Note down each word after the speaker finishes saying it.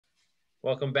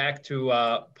Welcome back to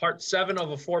part 7 of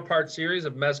a 4-part series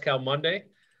of Mezcal Monday.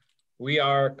 We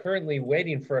are currently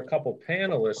waiting for a couple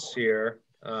panelists here,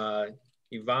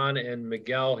 Yvonne and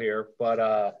Miguel here,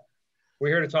 but we're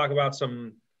here to talk about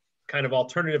some kind of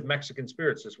alternative Mexican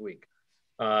spirits this week.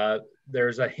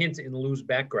 There's a hint in Lou's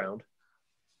background,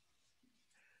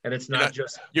 and it's not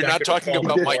just you're not talking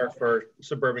about my for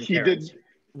suburban he Karens. did.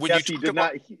 when Yes, you he talk did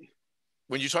about not.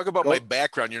 when you talk about my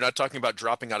background, you're not talking about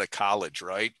dropping out of college,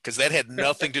 right? Because that had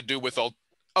nothing to do with all.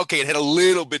 Okay, it had a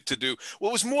little bit to do.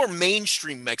 Well, it was more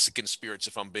mainstream Mexican spirits,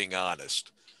 if I'm being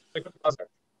honest.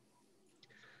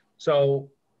 So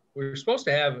we're supposed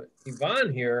to have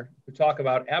Yvonne here to talk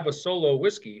about Abasolo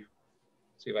whiskey.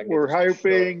 Let's see if I can We're get this to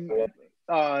hyping.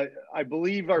 show. I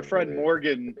believe our friend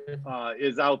Morgan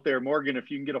is out there. Morgan,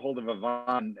 if you can get a hold of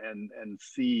Yvonne and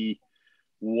see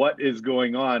what is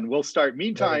going on, we'll start.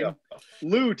 Meantime,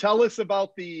 Lou, tell us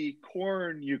about the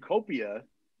cornucopia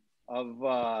of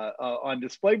on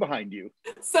display behind you.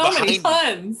 So many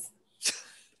tons.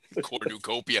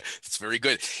 Cornucopia. It's very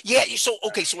good. Yeah. So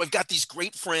I've got these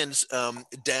great friends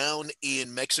down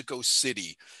in Mexico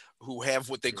City who have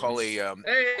what they call a oh,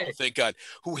 thank God,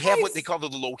 who have what they call the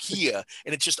Logia,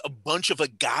 and it's just a bunch of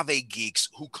agave geeks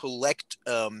who collect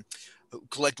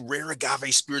rare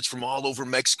agave spirits from all over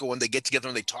Mexico, and they get together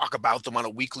and they talk about them on a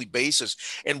weekly basis.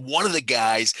 And one of the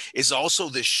guys is also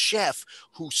the chef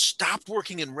who stopped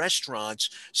working in restaurants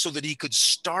so that he could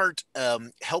start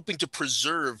helping to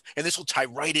preserve, and this will tie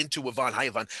right into Yvonne. Hi,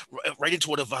 Yvonne. Right into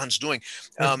what Yvonne's doing.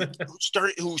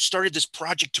 Who started this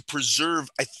project to preserve,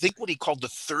 I think, what he called the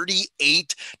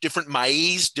 38 different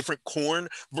maize, different corn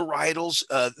varietals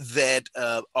that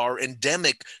are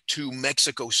endemic to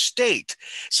Mexico State.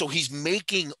 So he's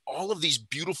making all of these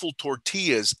beautiful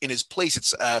tortillas in his place.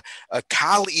 It's a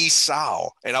Cal y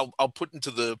Sal, and I'll put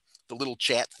into the little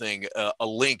chat thing a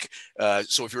link.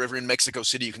 So if you're ever in Mexico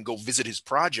City, you can go visit his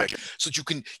project so that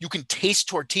you can taste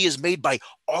tortillas made by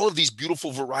all of these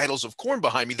beautiful varietals of corn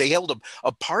behind me. They held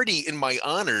a party in my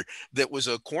honor that was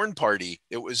a corn party.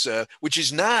 It was which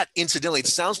is not, incidentally, it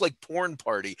sounds like porn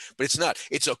party, but it's not.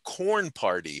 It's a corn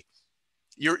party.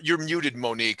 You're muted,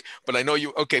 Monique, but I know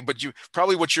you. Okay, but you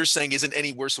probably what you're saying isn't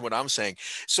any worse than what I'm saying.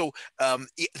 So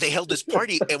they held this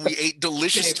party, and we ate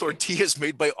delicious tortillas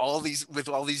made by all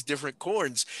these different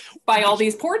corns, by all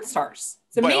these porn stars.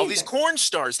 By all these corn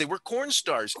stars. They were corn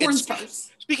stars. Corn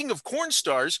stars. Speaking of corn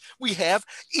stars, we have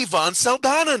Yvonne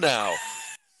Saldana now.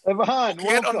 Yvonne, he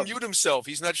can't welcome. Unmute himself.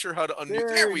 He's not sure how to unmute.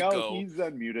 There we go. He's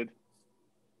unmuted.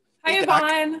 Hi, hey,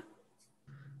 Yvonne.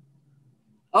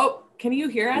 Oh, can you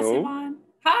hear us, Yvonne?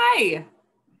 Hi.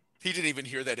 He didn't even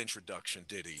hear that introduction,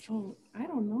 did he? Oh, I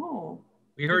don't know.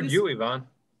 We heard you, Yvonne,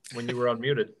 when you were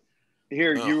unmuted.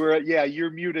 Here, you were, you're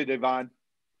muted, Yvonne.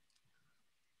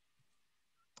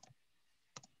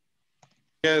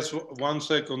 Yes, 1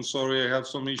 second. Sorry, I have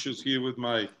some issues here with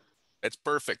my... That's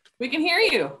perfect. We can hear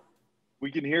you.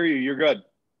 We can hear you. You're good.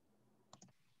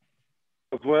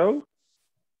 As well?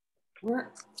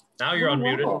 Now you're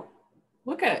unmuted. Well.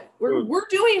 Look at we're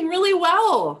doing really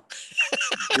well.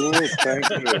 Good, thank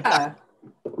you. Yeah.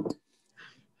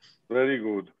 Very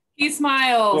good. He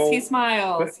smiles. He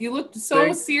smiles. You looked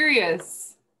so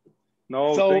serious.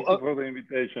 No, thank you for the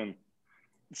invitation.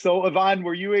 So, Yvonne,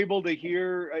 were you able to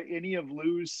hear any of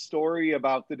Lou's story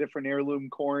about the different heirloom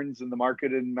corns in the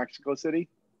market in Mexico City?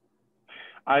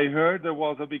 I heard there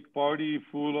was a big party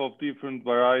full of different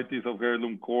varieties of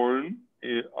heirloom corn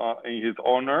in his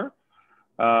honor.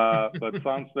 But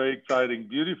sounds very exciting.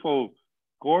 Beautiful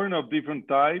corn of different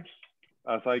types,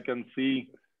 as I can see,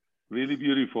 really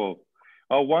beautiful.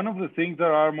 One of the things that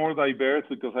are more diverse,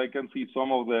 because I can see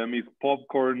some of them, is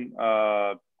popcorn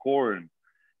corn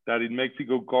that in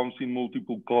Mexico comes in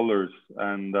multiple colors,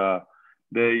 and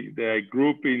they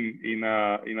group in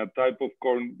a type of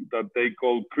corn that they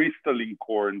call crystalline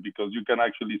corn, because you can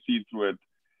actually see through it.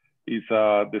 It's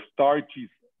the starch is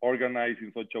organized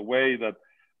in such a way that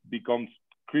becomes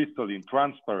crystalline,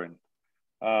 transparent.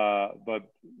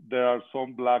 But there are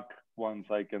some black ones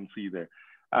I can see there.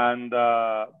 And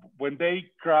when they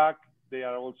crack, they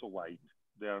are also white.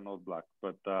 They are not black,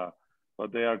 but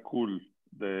they are cool,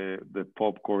 the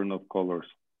popcorn of colors.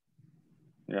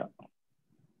 Yeah.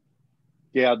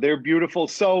 Yeah, they're beautiful.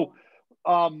 So,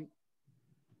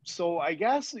 so I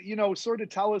guess, sort of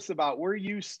tell us about,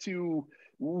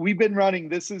 we've been running,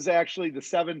 this is actually the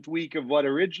 7th week of what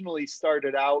originally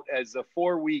started out as a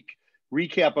 4-week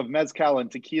recap of Mezcal and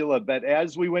tequila. But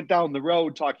as we went down the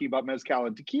road talking about Mezcal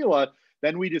and tequila,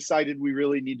 then we decided we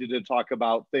really needed to talk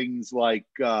about things like,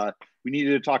 we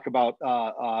needed to talk about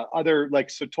other like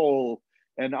Sotol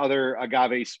and other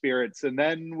agave spirits. And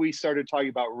then we started talking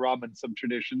about rum and some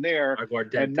tradition there.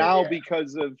 Aguardiente, and now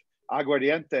because of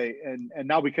aguardiente and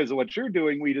now because of what you're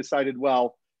doing, we decided,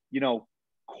 well,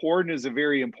 corn is a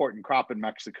very important crop in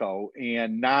Mexico.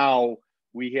 And now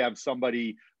we have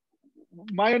somebody,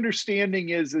 my understanding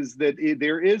is that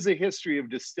there is a history of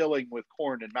distilling with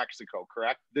corn in Mexico,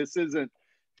 correct? This isn't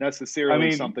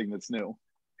necessarily something that's new.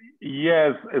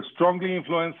 Yes, strongly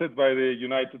influenced by the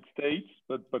United States,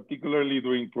 but particularly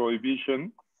during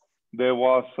Prohibition, there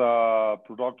was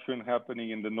production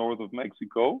happening in the north of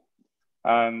Mexico.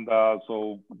 And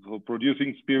so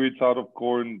producing spirits out of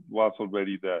corn was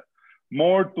already there.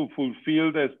 More to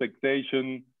fulfill the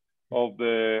expectation of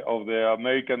the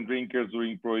American drinkers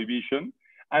during Prohibition.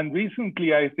 And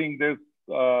recently, I think there's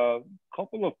a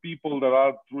couple of people that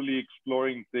are truly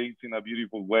exploring things in a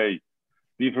beautiful way.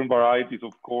 Different varieties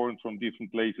of corn from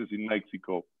different places in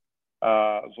Mexico.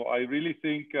 So I really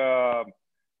think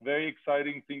very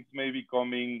exciting things may be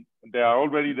coming. They are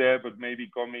already there, but maybe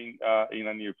coming in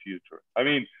a near future. I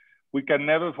mean, we can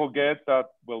never forget that,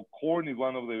 well, corn is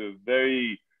one of the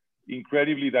very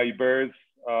incredibly diverse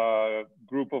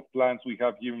group of plants we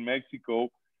have here in Mexico,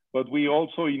 but we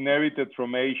also inherited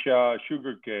from Asia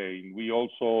sugarcane. We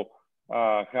also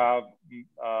have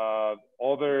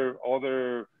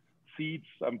other seeds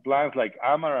and plants like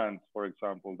amaranth, for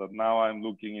example, that now I'm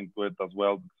looking into it as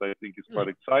well because I think it's quite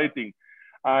exciting.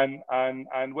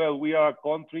 And well, we are a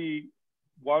country,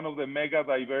 one of the mega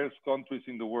diverse countries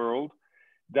in the world,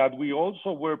 that we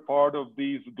also were part of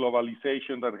this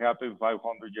globalization that happened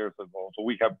 500 years ago. So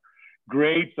we have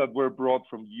grapes that were brought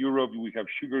from Europe. We have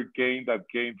sugarcane that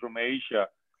came from Asia.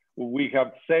 We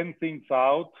have sent things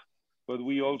out, but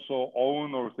we also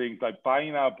own or things like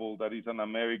pineapple, that is an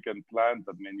American plant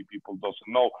that many people doesn't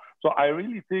know. So I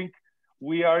really think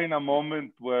we are in a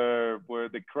moment where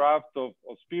the craft of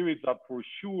spirits that for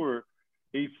sure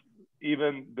is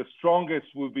even the strongest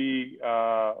will be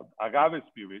agave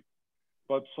spirit,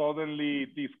 but suddenly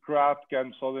this craft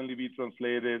can suddenly be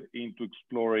translated into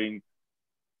exploring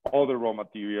other raw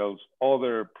materials,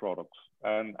 other products,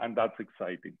 and that's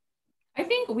exciting. I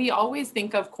think we always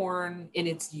think of corn in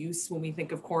its use when we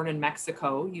think of corn in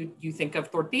Mexico. You think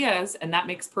of tortillas, and that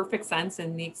makes perfect sense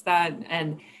and makes that.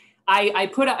 And I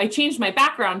changed my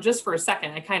background just for a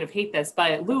second. I kind of hate this,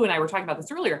 but Lou and I were talking about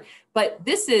this earlier. But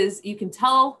this is, you can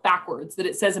tell backwards that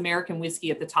it says American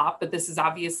whiskey at the top, but this is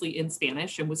obviously in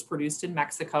Spanish and was produced in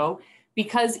Mexico,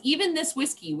 because even this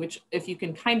whiskey, which if you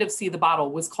can kind of see the bottle,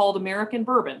 was called American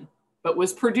bourbon, but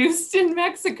was produced in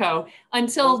Mexico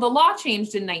until the law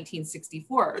changed in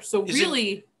 1964. So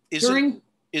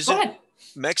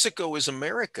Mexico is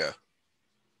America?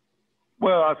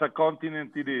 Well, as a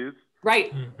continent, it is.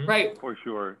 Right, right. For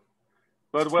sure.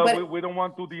 But we don't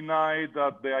want to deny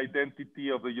that the identity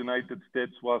of the United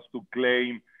States was to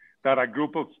claim that a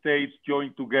group of states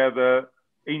joined together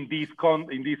in this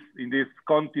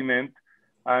continent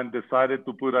and decided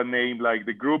to put a name like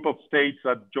the group of states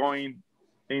that joined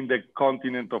in the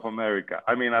continent of America.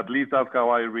 I mean, at least that's how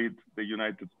I read the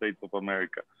United States of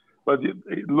America. But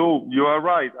Lou, you are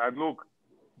right. And look,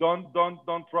 don't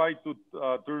try to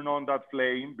turn on that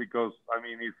flame, because I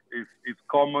mean, it's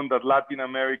common that Latin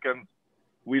Americans,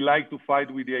 we like to fight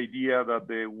with the idea that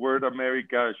the word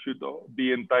America should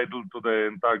be entitled to the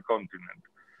entire continent.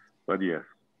 But yes.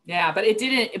 Yeah, but it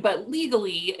didn't, but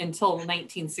legally until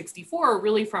 1964,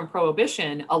 really from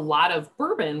Prohibition, a lot of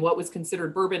bourbon, what was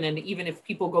considered bourbon, and even if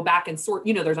people go back and sort,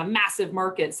 there's a massive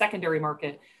market, secondary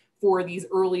market for these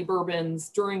early bourbons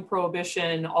during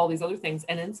Prohibition, all these other things.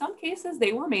 And in some cases,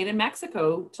 they were made in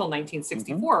Mexico till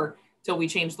 1964, till we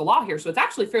changed the law here. So it's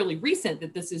actually fairly recent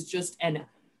that this is just an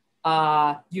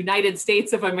United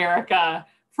States of America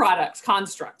product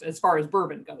construct as far as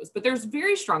bourbon goes. But there's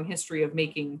very strong history of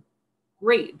making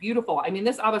great, beautiful. I mean,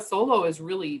 this Abasolo is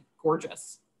really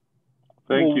gorgeous.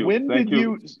 Thank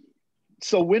you.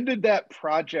 So when did that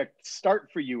project start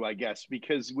for you, I guess?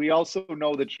 Because we also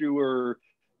know that you were,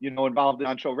 involved in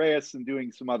Ancho Reyes and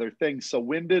doing some other things. So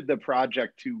when did the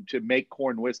project to make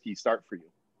corn whiskey start for you?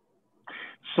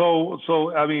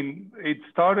 So I mean, it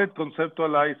started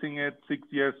conceptualizing it 6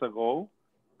 years ago,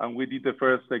 and we did the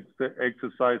first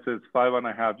exercises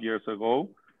 5.5 years ago.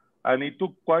 And it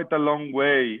took quite a long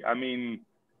way. I mean,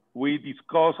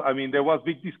 there was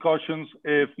big discussions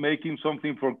if making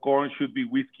something from corn should be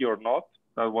whiskey or not.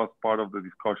 That was part of the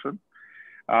discussion.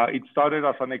 It started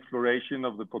as an exploration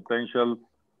of the potential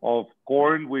of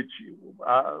corn, which,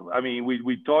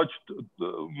 we touched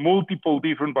multiple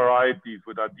different varieties,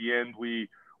 but at the end, we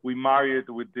married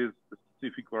with this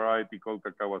specific variety called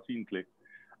Cacao Simple.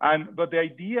 But the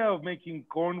idea of making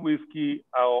corn whiskey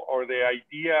or the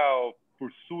idea of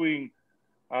pursuing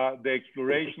the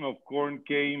exploration of corn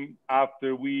came after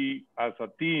we, as a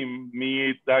team,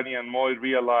 me, Danny, and Moy,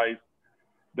 realized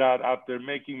that after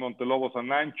making Montelobos and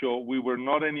Ancho, we were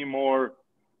not anymore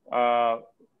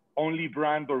only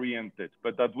brand oriented,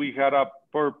 but that we had a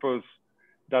purpose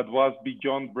that was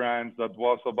beyond brands, that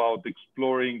was about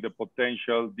exploring the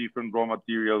potential different raw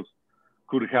materials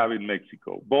could have in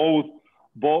Mexico. Both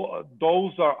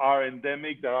those are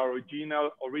endemic, that are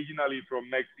originally from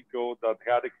Mexico, that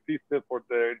had existed for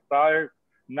their entire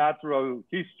natural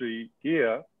history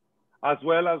here, as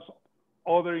well as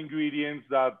other ingredients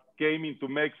that came into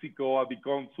Mexico and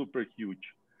become super huge,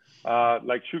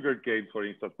 like sugarcane, for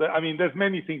instance. I mean, there's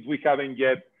many things we haven't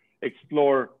yet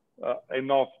explored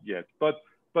enough yet.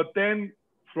 But then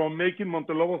from making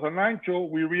Montelobos and Ancho,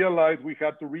 we realized we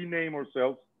had to rename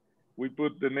ourselves. We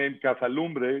put the name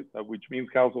Casalumbre, which means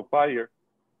House of Fire.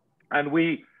 And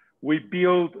we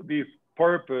built this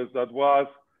purpose that was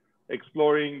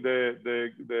exploring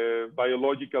the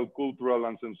biological, cultural,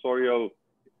 and sensorial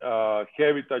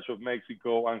heritage of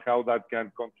Mexico and how that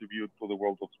can contribute to the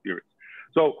world of spirits.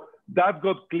 So that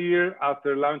got clear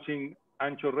after launching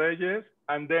Ancho Reyes,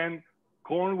 and then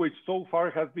corn, which so far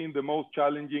has been the most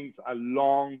challenging and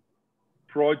long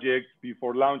project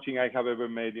before launching I have ever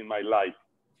made in my life.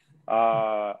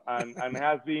 And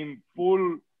has been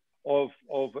full of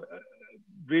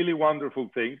really wonderful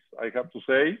things, I have to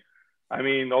say. I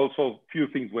mean, also few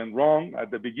things went wrong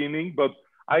at the beginning, but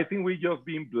I think we just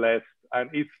been blessed, and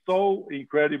it's so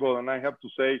incredible. And I have to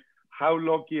say how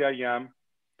lucky I am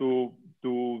to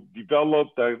develop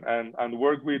and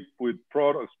work with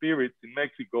product spirits in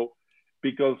Mexico,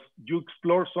 because you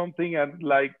explore something and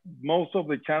like most of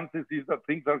the chances is that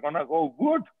things are gonna go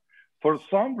good for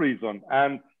some reason.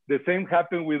 And the same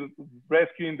happened with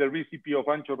rescuing the recipe of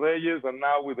Ancho Reyes and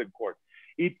now with the corn.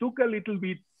 It took a little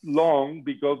bit long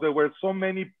because there were so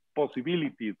many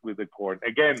possibilities with the corn.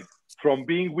 Again, from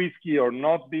being whiskey or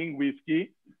not being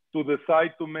whiskey to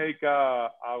decide to make a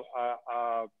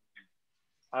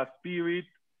spirit,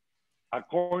 a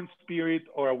corn spirit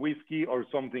or a whiskey or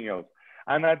something else.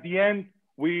 And at the end,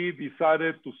 we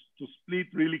decided to split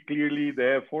really clearly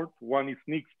the effort. One is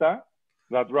Nixta,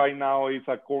 that right now is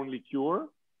a corn liqueur.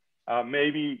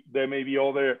 Maybe there may be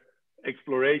other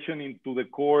exploration into the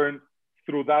corn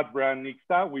through that brand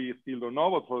Nixta. We still don't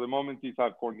know, but for the moment it's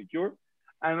a corn liqueur.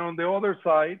 And on the other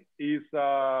side is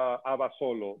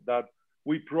Abasolo, that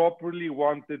we properly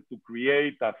wanted to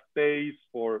create a space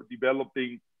for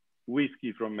developing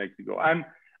whiskey from Mexico.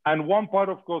 And one part,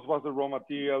 of course, was the raw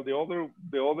material.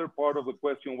 The other part of the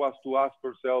question was to ask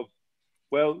ourselves,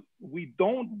 well, we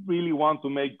don't really want to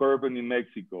make bourbon in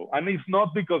Mexico. And it's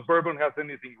not because bourbon has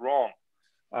anything wrong.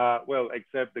 Well,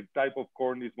 except the type of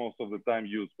corn is most of the time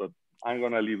used, but I'm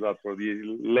going to leave that for the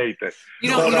later. You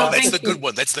don't that's think, the good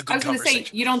one. That's the good I was going to say,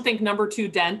 you don't think number 2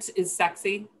 Dent is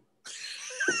sexy?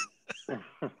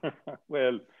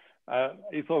 Well,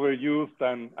 it's overused,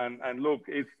 and look,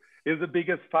 it's the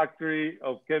biggest factory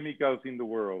of chemicals in the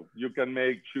world. You can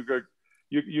make sugar,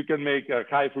 you can make a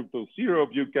high fructose syrup,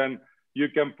 you can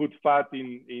put fat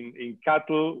in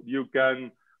cattle, you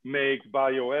can make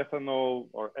bioethanol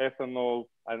or ethanol.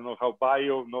 I don't know how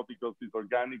bio, not because it's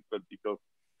organic, but because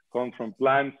it comes from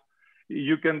plants.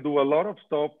 You can do a lot of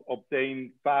stuff,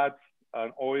 obtain fats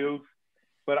and oils,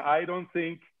 but I don't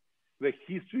think the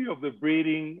history of the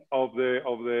breeding of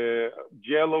the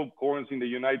yellow corns in the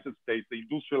United States, the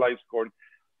industrialized corn,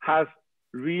 has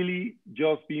really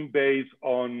just been based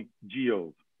on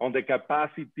yield, on the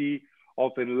capacity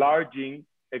of enlarging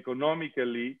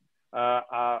economically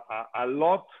a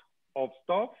lot of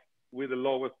stuff with the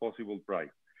lowest possible price.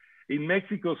 In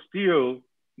Mexico, still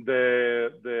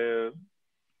the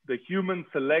human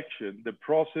selection, the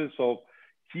process of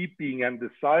keeping and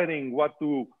deciding what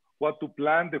to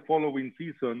plant the following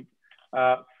season,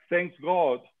 thanks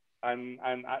God, and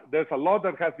there's a lot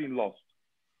that has been lost,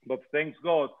 but thanks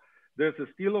God, there's a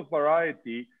still of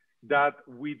variety that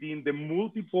within the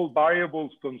multiple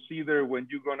variables considered when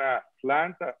you're gonna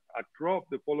plant a crop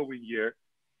the following year,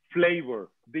 flavor,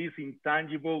 this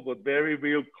intangible but very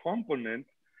real component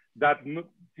that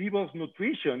give us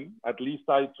nutrition. At least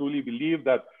I truly believe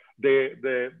that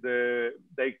the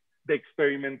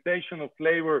experimentation of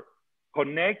flavor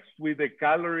connects with the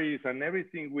calories and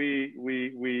everything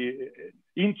we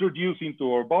introduce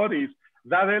into our bodies.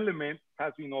 That element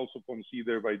has been also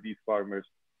considered by these farmers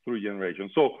through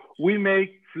generations. So we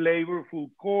make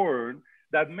flavorful corn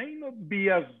that may not be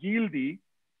as yieldy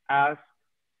as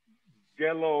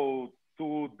yellow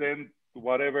to then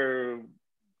whatever.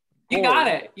 You got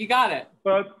it. You got it.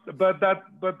 But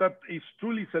that is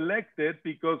truly selected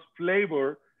because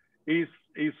flavor is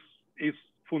is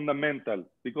fundamental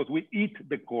because we eat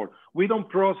the corn. We don't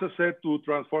process it to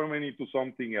transform it into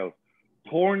something else.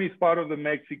 Corn is part of the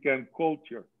Mexican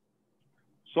culture.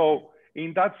 So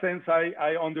in that sense,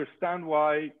 I understand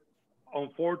why,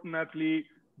 unfortunately,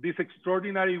 this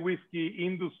extraordinary whiskey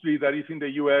industry that is in the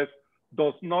US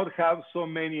does not have so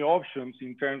many options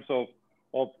in terms of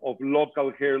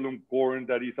local heirloom corn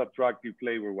that is attractive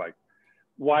flavor-wise.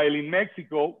 While in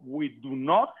Mexico, we do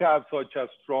not have such a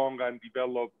strong and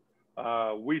developed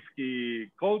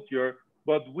whiskey culture,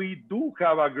 but we do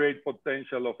have a great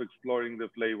potential of exploring the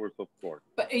flavors of corn.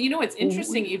 But you know what's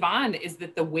interesting, Ivan, is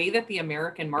that the way that the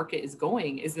American market is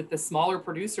going is that the smaller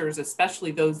producers,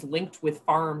 especially those linked with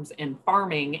farms and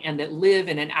farming and that live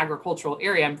in an agricultural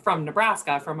area, I'm from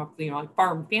Nebraska, from a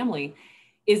farm family,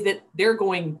 is that they're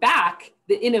going back.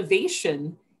 The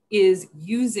innovation is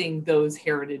using those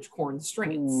heritage corn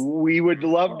strains. We would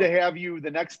love to have you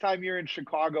the next time you're in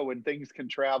Chicago when things can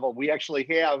travel. We actually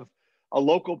have a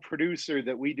local producer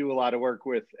that we do a lot of work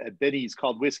with at Binny's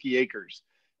called Whiskey Acres.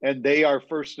 And they are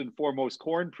first and foremost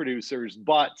corn producers,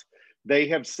 but they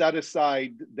have set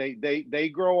aside, they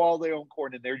grow all their own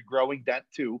corn and they're growing that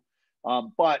too.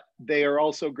 But they are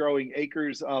also growing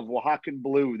acres of Oaxacan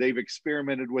Blue. They've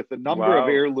experimented with a number of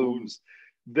heirlooms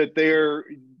that they're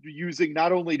using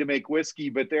not only to make whiskey,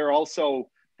 but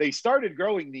they started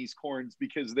growing these corns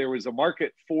because there was a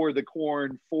market for the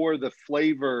corn, for the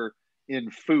flavor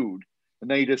in food. And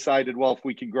they decided, well, if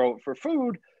we can grow it for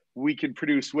food, we can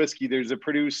produce whiskey. There's a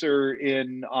producer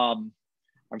in,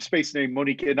 I'm spacing name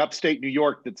Monique, in upstate New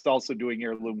York that's also doing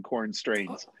heirloom corn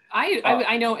strains.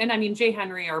 I know, and I mean, Jay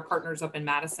Henry, our partners up in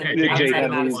Madison, Jay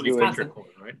Henry Wisconsin, corn,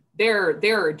 right?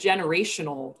 They're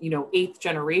generational, 8th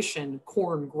generation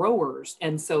corn growers.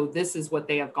 And so this is what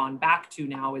they have gone back to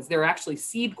now is they're actually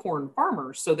seed corn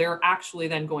farmers. So they're actually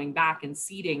then going back and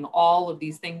seeding all of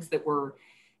these things that were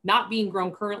not being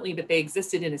grown currently, but they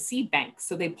existed in a seed bank.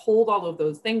 So they pulled all of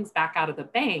those things back out of the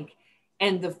bank.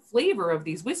 And the flavor of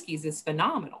these whiskeys is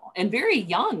phenomenal and very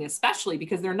young, especially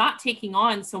because they're not taking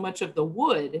on so much of the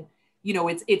wood.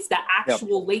 It's the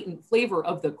actual latent flavor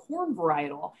of the corn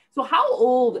varietal. So how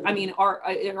old, I mean,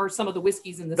 are some of the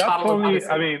whiskeys in this bottle?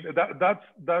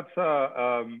 That's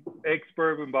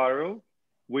ex-bourbon barrel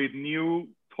with new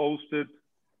toasted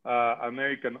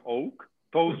American oak.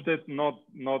 Toasted, not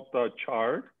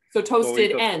charred. So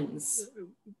toasted ends.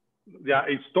 Yeah,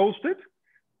 it's toasted.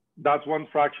 That's one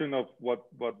fraction of what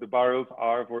the barrels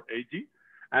are for aging.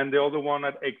 And the other one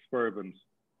at ex-bourbons.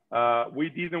 We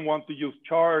didn't want to use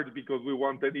charred because we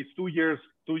wanted, it's 2 years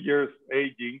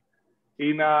aging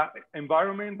in an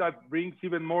environment that brings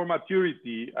even more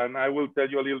maturity. And I will tell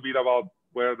you a little bit about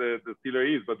where the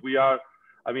distillery is, but we are,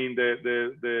 I mean,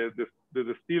 the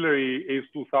distillery is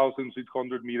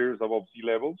 2,600 meters above sea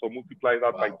level. So multiply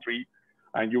that by 3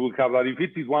 and you will have that. If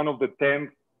it is one of the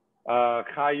 10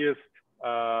 highest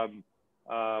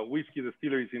whiskey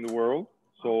distilleries in the world.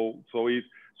 So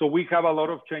we have a lot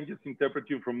of changes in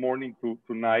temperature from morning to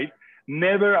night.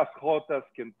 Never as hot as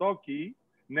Kentucky,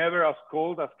 never as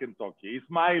cold as Kentucky. It's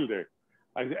milder.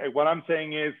 What I'm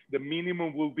saying is the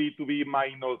minimum will be to be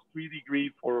 -3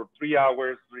 degrees for 3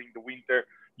 hours during the winter,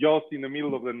 just in the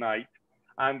middle of the night.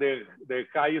 And the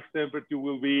highest temperature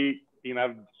will be in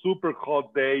a super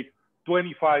hot day,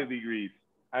 25 degrees.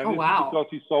 And this is because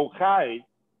it's so high.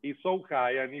 It's so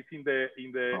high, and it's in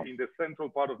the central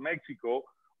part of Mexico,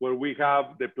 where we have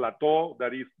the plateau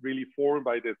that is really formed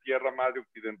by the Sierra Madre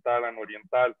Occidental and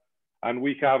Oriental, and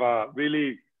we have a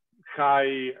really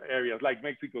high areas like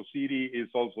Mexico City is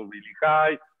also really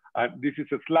high. This is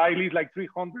slightly like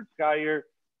 300 higher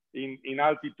in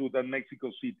altitude than Mexico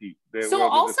City. So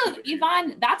also,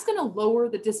 Ivan, that's going to lower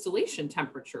the distillation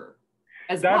temperature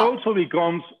as well. That also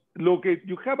becomes, look,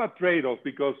 you have a trade-off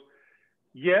because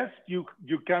yes, you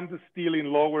can distill in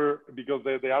lower because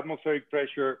the atmospheric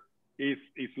pressure is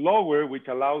lower, which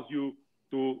allows you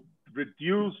to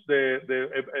reduce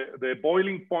the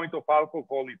boiling point of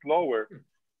alcohol is lower.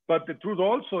 But the truth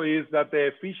also is that the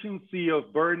efficiency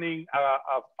of burning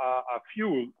a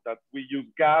fuel that we use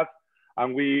gas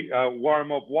and we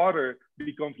warm up water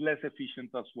becomes less efficient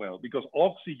as well because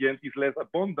oxygen is less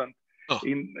abundant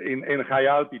in high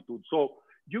altitude. So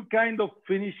you kind of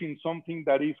finish in something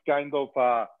that is kind of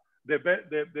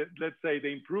let's say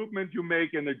the improvement you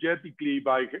make energetically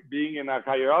by being in a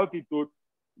higher altitude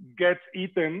gets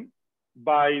eaten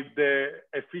by the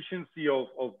efficiency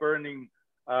of burning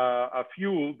a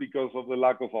fuel because of the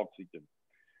lack of oxygen.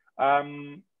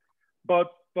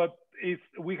 But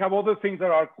we have other things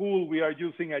that are cool. We are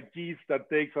using a yeast that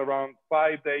takes around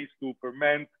 5 days to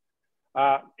ferment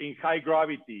in high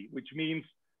gravity, which means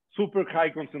super high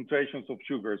concentrations of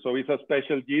sugar. So it's a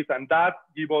special yeast, and that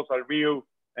gives us a real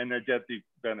energetic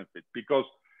benefit because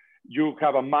you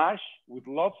have a mash with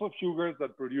lots of sugars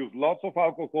that produce lots of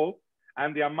alcohol,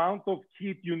 and the amount of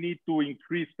heat you need to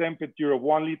increase temperature of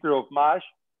 1 liter of mash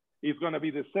is going to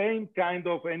be the same kind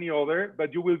of any other,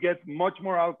 but you will get much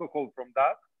more alcohol from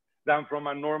that than from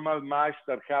a normal mash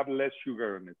that have less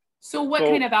sugar in it. So what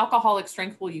kind of alcoholic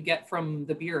strength will you get from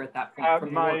the beer at that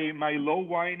point? My low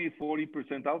wine is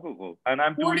 40% alcohol, and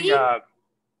I'm 40? doing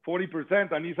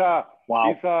 40%, and it's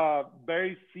a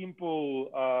very simple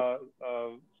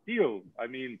still. I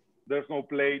mean, there's no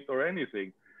plate or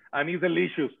anything, and it's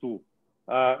delicious too.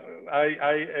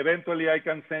 I eventually I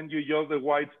can send you just the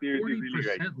white spirit.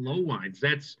 40% low wines.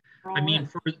 That's, I mean,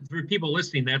 for people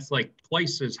listening, that's like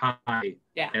twice as high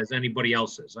as anybody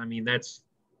else's. I mean, that's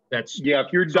if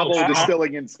you're double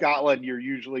distilling in Scotland, you're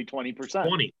usually 20%.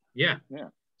 20, yeah.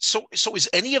 So is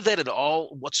any of that at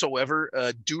all whatsoever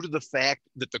due to the fact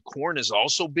that the corn is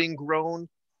also being grown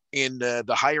in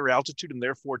the higher altitude and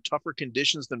therefore tougher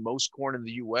conditions than most corn in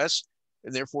the U.S.,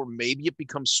 and therefore maybe it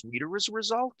becomes sweeter as a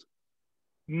result?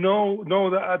 No.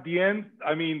 At the end,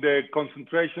 I mean, the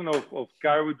concentration of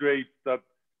carbohydrates that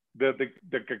the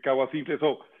cacao simple.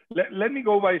 So let me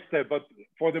go by step. But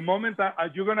for the moment,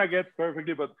 you're gonna get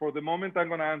perfectly. But for the moment, I'm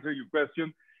gonna answer your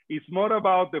question. It's more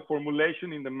about the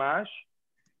formulation in the mash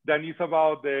than it's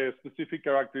about the specific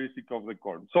characteristic of the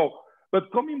corn. So, but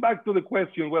coming back to the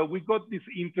question, well, we got this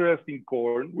interest in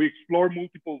corn. We explore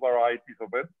multiple varieties of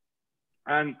it,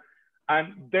 and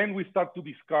then we start to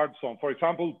discard some. For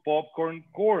example, popcorn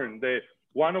corn,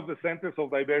 one of the centers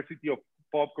of diversity of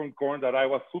popcorn corn that I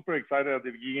was super excited at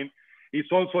the beginning.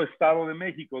 It's also Estado de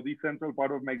Mexico, the central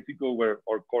part of Mexico where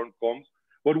our corn comes.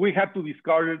 But we had to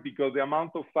discard it because the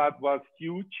amount of fat was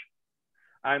huge,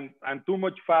 and too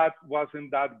much fat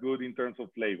wasn't that good in terms of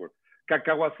flavor.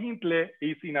 Cacao simple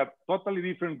is in a totally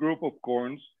different group of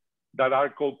corns that are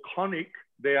called conic.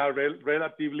 They are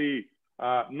relatively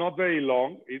not very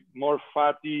long. It's more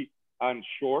fatty and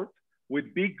short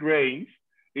with big grains.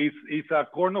 It's a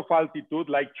corn of altitude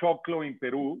like choclo in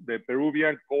Peru, the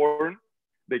Peruvian corn,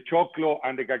 the choclo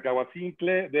and the cacao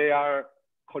simple, they are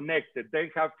connected.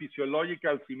 They have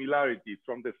physiological similarities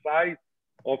from the size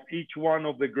of each one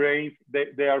of the grains.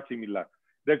 They are similar.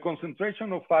 The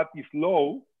concentration of fat is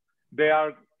low. They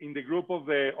are in the group of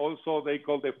also they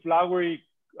call the flowery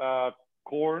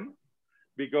corn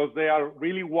because they are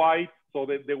really white. So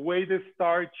the way the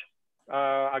starch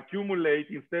accumulate,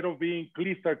 instead of being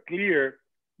crystal clear,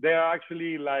 they are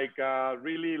actually like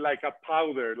really like a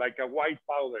powder, like a white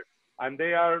powder. And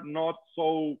they are not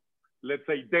so, let's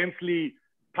say, densely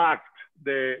packed,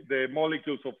 the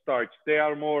molecules of starch. They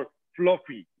are more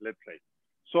fluffy, let's say.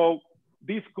 So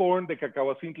this corn, the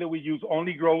cacao simple we use,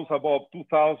 only grows above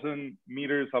 2,000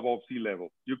 meters above sea level.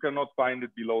 You cannot find it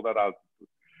below that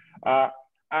altitude.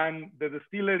 And the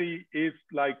distillery is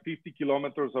like 50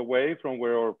 kilometers away from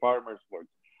where our farmers work.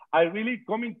 I really,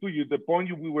 coming to you, the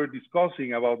point we were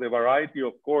discussing about the variety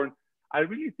of corn, I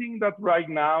really think that right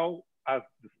now, as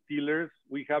distillers,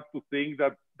 we have to think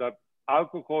that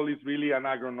alcohol is really an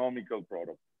agronomical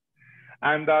product.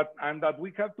 And that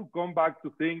we have to come back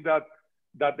to think that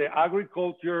the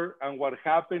agriculture and what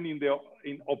happened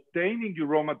in obtaining your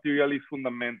raw material is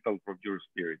fundamental for your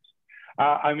spirits.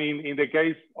 I mean, in the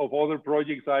case of other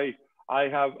projects I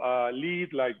have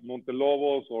lead like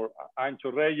Montelobos or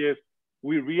Ancho Reyes,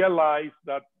 we realized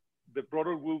that the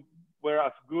product were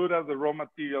as good as the raw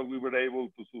material we were able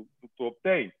to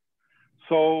obtain.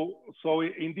 So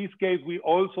in this case, we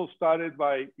also started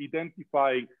by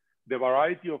identifying the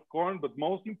variety of corn, but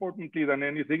most importantly than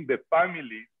anything, the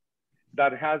family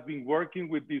that has been working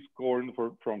with this corn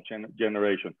from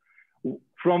generation.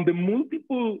 From the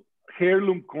multiple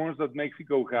heirloom corns that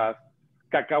Mexico has,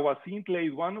 cacao simple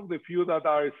is one of the few that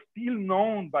are still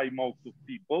known by most of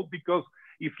people because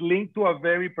it's linked to a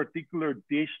very particular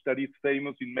dish that is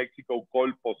famous in Mexico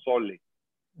called pozole.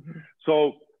 Mm-hmm.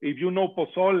 So if you know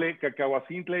pozole, cacao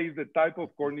simple is the type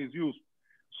of corn is used.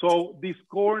 So this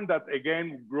corn that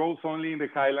again grows only in the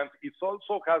highlands, it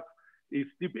also has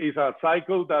is a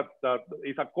cycle that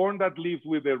is a corn that lives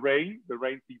with the rain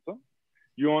season.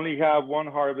 You only have one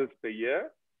harvest a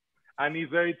year, and it's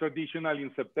very traditional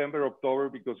in September, October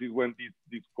because it's when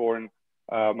this corn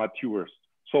matures.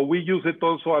 So we use it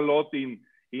also a lot in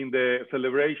the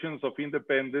celebrations of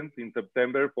independence in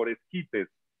September for esquites.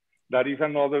 That is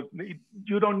another.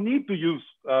 You don't need to use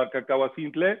cacao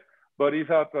simple, but it's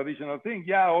a traditional thing.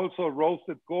 Yeah, also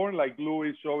roasted corn, like Lou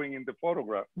is showing in the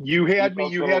photograph. You had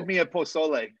me at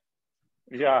pozole.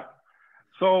 Yeah.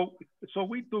 So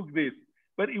we took this.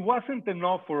 but it wasn't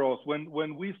enough for us.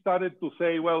 When we started to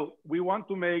say, well, we want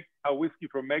to make a whiskey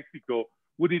from Mexico,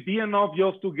 would it be enough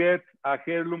just to get a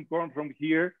heirloom corn from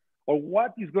here? Or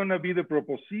what is going to be the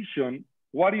proposition?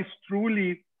 What is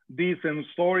truly the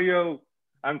sensorial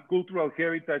and cultural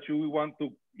heritage we want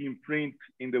to imprint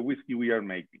in the whiskey we are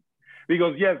making?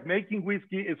 Because yes, making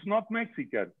whiskey is not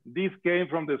Mexican. This came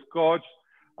from the Scotch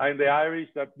and the Irish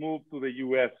that moved to the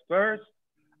US first.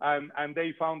 And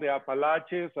they found the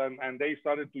Appalachians and they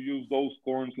started to use those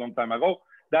corns long time ago.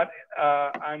 That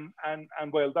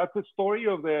well, that's the story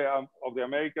of the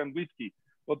American whiskey.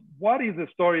 But what is the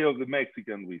story of the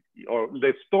Mexican whiskey, or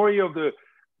the story of the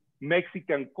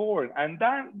Mexican corn? And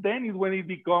then is when it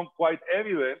becomes quite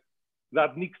evident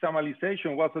that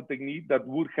nixtamalization was a technique that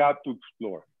would have to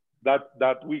explore,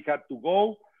 that we had to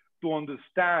go to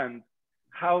understand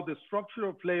how the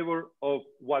structural flavor of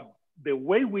what the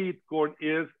way we eat corn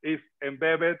is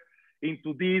embedded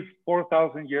into this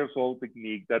 4,000 years old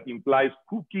technique that implies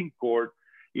cooking corn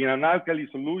in an alkali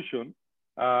solution,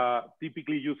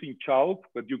 typically using chalk,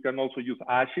 but you can also use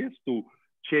ashes to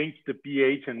change the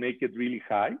pH and make it really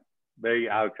high, very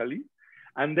alkali.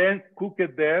 And then cook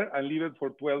it there and leave it for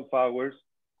 12 hours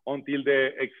until the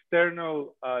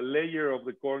external layer of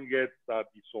the corn gets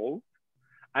dissolved.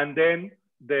 And then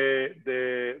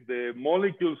the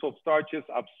molecules of starches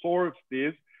absorb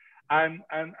this and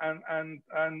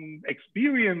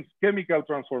experience chemical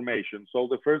transformation. So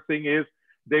the first thing is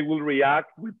they will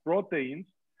react with proteins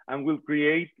and will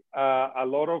create a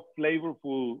lot of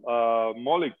flavorful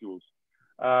molecules.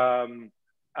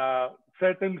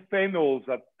 Certain phenols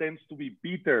that tends to be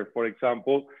bitter, for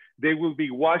example, they will be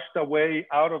washed away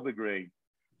out of the grain.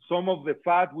 Some of the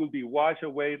fat will be washed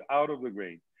away out of the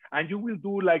grain. And you will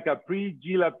do like a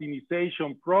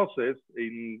pre-gelatinization process,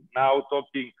 in now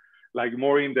talking like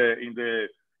more in the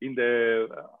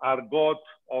argot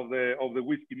of the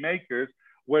whiskey makers,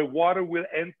 where water will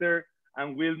enter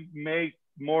and will make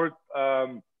more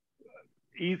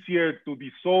easier to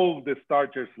dissolve the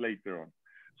starches later on.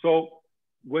 So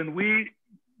when we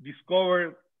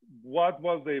discovered what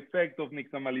was the effect of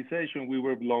nixtamalization, we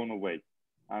were blown away,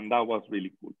 and that was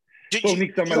really cool.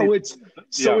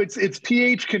 So it's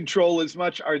pH control as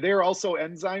much. Are there also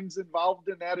enzymes involved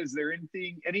in that? Is there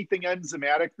anything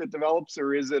enzymatic that develops,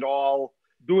 or is it all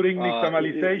during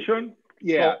nixtamalization?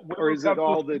 Yeah, so or is it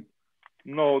all the?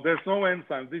 No, there's no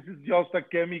enzymes. This is just a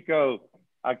chemical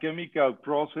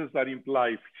process that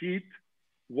implies heat,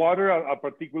 water at a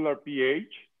particular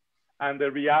pH, and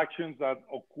the reactions that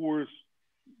occurs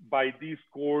by this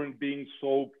corn being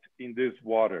soaked in this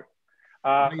water.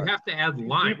 You have to add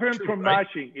lime. Different from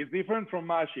mashing. It's different from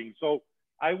mashing. So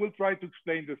I will try to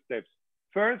explain the steps.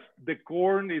 First, the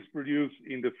corn is produced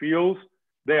in the fields.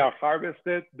 They are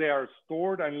harvested. They are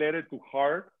stored and let it to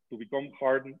become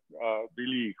hard,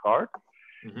 really hard.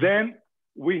 Mm-hmm. Then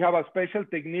we have a special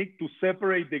technique to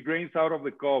separate the grains out of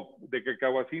the cob. The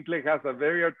Cacahuacintle has a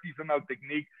very artisanal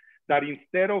technique that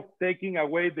instead of taking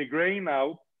away the grain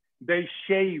out, they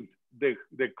shave the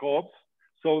cobs.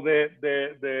 So the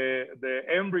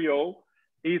embryo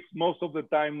is most of the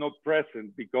time not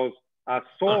present because a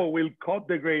saw will cut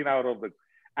the grain out of it.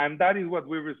 And that is what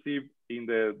we receive in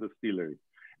the distillery.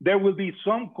 There will be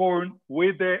some corn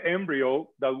with the embryo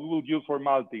that we will use for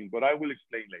malting, but I will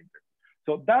explain later.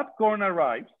 So that corn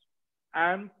arrives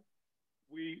and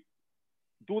we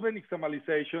do the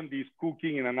nixtamalization, this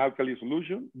cooking in an alkali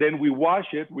solution. Then we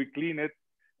wash it, we clean it.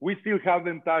 We still have the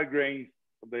entire grains,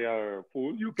 they are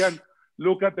full. You can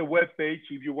look at the webpage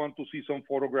if you want to see some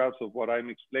photographs of what I'm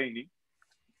explaining.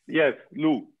 Yes,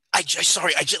 Lou. I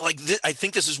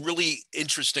think this is really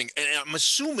interesting. And I'm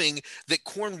assuming that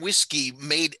corn whiskey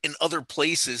made in other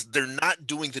places, they're not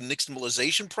doing the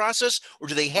nixtamalization process, or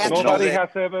do they have nobody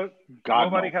has ever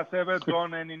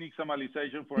done any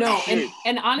nixtamalization for any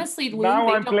and honestly, Lou, now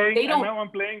I'm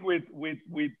playing with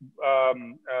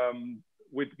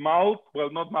malt, well,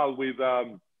 not malt, with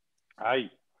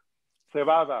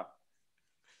cebada.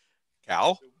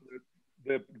 Cow?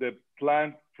 The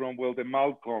plant from the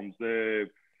malt comes, the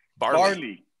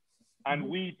barley and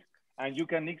wheat, and you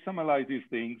can nixtamalize these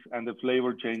things and the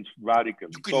flavor change radically.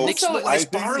 You can nixtamalize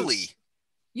barley.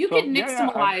 You can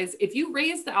nixtamalize, if you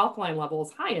raise the alkaline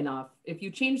levels high enough, if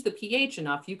you change the pH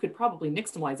enough, you could probably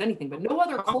nixtamalize anything, but no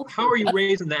other culture. How are you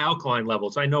raising the alkaline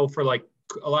levels? I know for like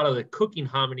a lot of the cooking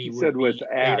hominy, they'd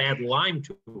add lime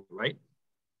to it, right?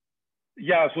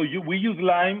 Yeah, so we use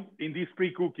lime in this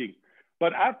pre-cooking.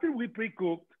 But after we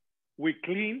pre-cooked, we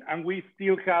clean and we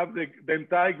still have the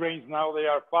entire grains. Now they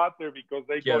are fatter because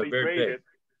they got iterated.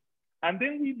 And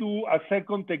then we do a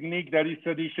second technique that is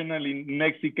traditional in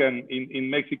Mexican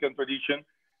tradition,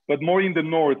 but more in the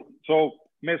north. So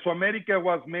Mesoamerica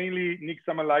was mainly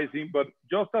nixtamalizing, but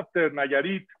just after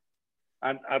Nayarit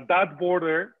and at that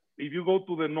border, if you go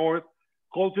to the north,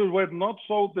 cultures were not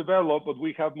so developed, but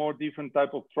we have more different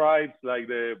type of tribes, like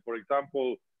for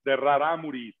example, the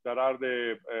Raramuris that are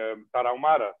the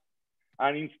Tarahumaras.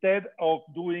 And instead of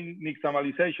doing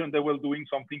nixtamalization, they were doing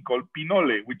something called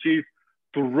pinole, which is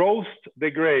to roast the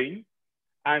grain,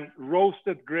 and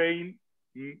roasted grain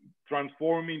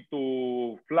transform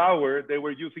into flour. They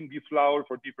were using this flour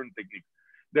for different techniques.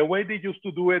 The way they used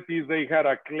to do it is they had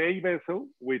a clay vessel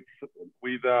with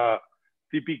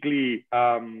typically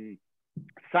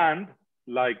sand,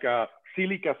 like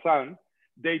silica sand.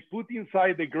 They put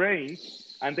inside the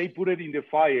grains and they put it in the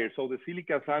fire. So the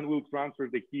silica sand will transfer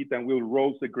the heat and will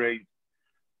roast the grain.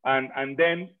 And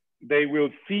then they will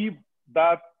sieve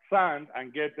that sand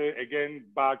and get again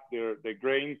back the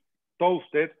grain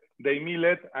toasted. They mill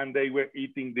it and they were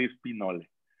eating this pinole.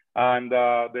 And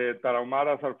the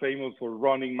Tarahumaras are famous for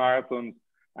running marathons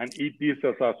and eat this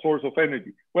as a source of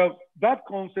energy. Well, that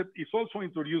concept is also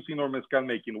introduced in our mezcal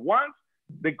making. Once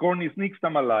the corn is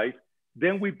nixtamalized,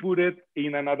 then we put it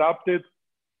in an adapted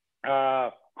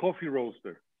coffee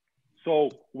roaster.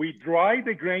 So we dry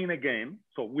the grain again.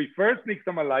 So we first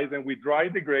nixtamalize and we dry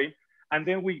the grain, and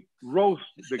then we roast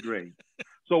the grain.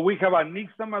 So we have a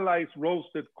nixtamalized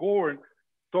roasted corn,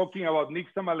 talking about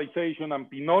nixtamalization and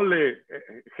pinole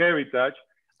heritage,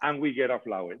 and we get a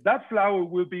flour. That flour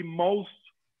will be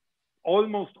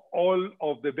almost all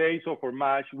of the base of our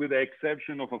mash, with the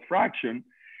exception of a fraction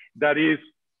that is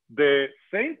the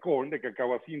same corn, the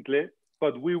cacao simple,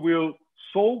 but we will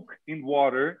soak in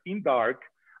water in dark,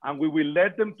 and we will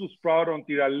let them to sprout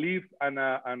until a leaf and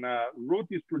a root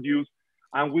is produced,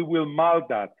 and we will malt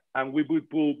that. And we will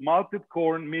put malted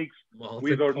corn mixed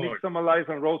with our nixtamalized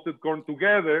and roasted corn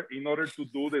together in order to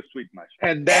do the sweet mash.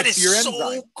 And that's your enzyme.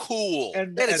 So cool.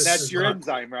 And that's your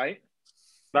enzyme, right?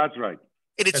 That's right.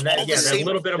 And it's all the same. A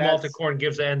little bit of malted corn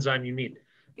gives the enzyme you need.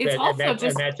 It's and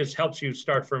that just helps you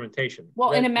start fermentation.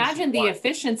 Well, and imagine the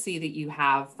efficiency that you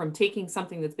have from taking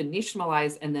something that's been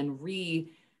nixtamalized and then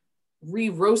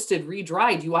re-roasted,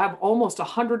 re-dried. You have almost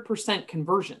 100%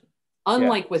 conversion.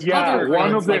 Unlike with other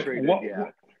grains.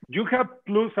 You have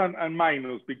plus and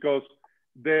minus, because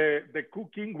the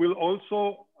cooking will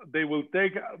also, they will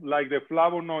take like the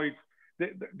flavonoids,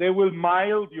 they will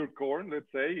mild your corn,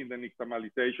 let's say, in the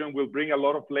nixtamalization, will bring a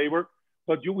lot of flavor,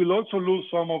 but you will also lose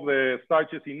some of the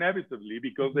starches inevitably,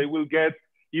 because they will get,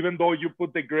 even though you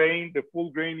put the grain, the full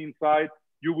grain inside,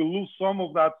 you will lose some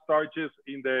of that starches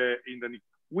in the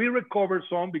we recover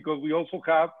some, because we also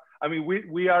have, I mean,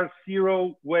 we are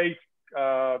zero waste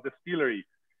distillery.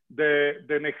 The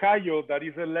nejayo, that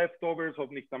is the leftovers of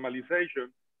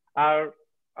nixtamalization, are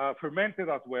fermented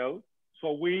as well.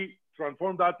 So we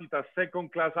transform that into a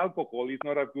second-class alcohol. It's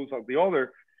not as good as the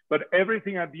other, but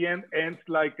everything at the end ends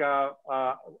like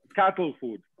cattle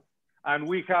food. And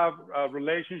we have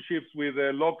relationships with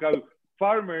the local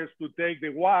farmers to take the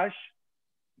wash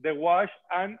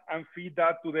and feed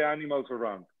that to the animals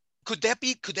around. Could that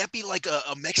be like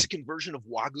a Mexican version of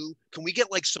Wagyu? Can we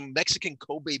get like some Mexican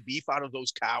Kobe beef out of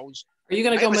those cows? Are you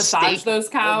going to go massage those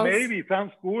cows? Well, maybe.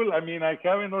 Sounds cool. I mean, I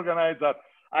haven't organized that.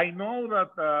 I know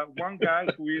that one guy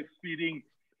who is feeding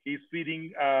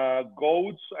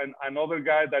goats, and another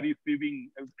guy that is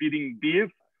feeding beef.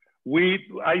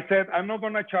 I said, I'm not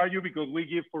going to charge you because we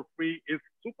give for free. It's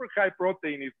super high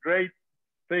protein. It's great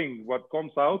thing what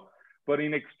comes out. But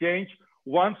in exchange,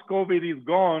 once COVID is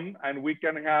gone and we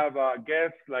can have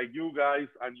guests like you guys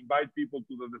and invite people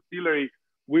to the distillery,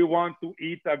 we want to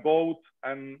eat a goat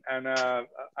and a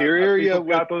piece of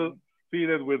cattle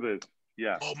feeded with it.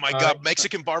 Yeah. Oh my God,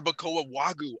 Mexican barbacoa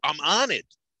Wagyu. I'm on it.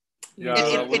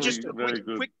 Yeah, and just a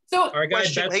quick. So our guy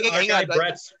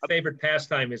Brett's favorite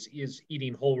pastime is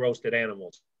eating whole roasted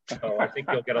animals. So I think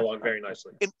you'll get along very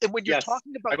nicely. And when you're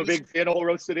talking about, I'm a big fan of whole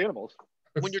roasted animals.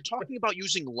 When you're talking about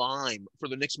using lime for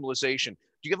the nixtamalization,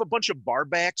 do you have a bunch of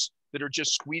barbacks that are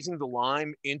just squeezing the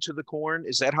lime into the corn?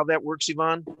 Is that how that works,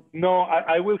 Ivan? No,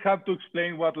 I will have to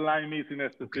explain what lime is in a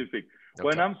specific. Okay.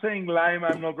 When I'm saying lime,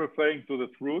 I'm not referring to the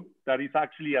fruit that is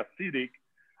actually acidic.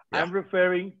 Yeah. I'm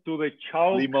referring to the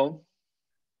chalk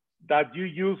that you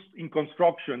use in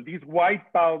construction. This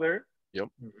white powder. Yep.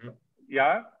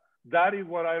 Yeah, that is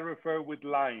what I refer with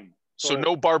lime. So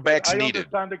no barbacks needed. I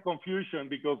understand the confusion,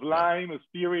 because lime,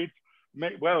 spirits,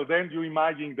 well, then you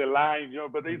imagine the lime,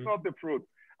 but it's not the fruit.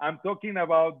 I'm talking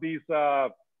about this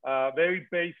very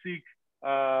basic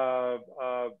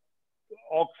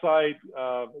oxide,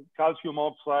 calcium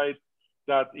oxide,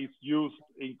 that is used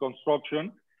in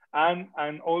construction.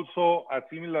 And also a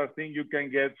similar thing you can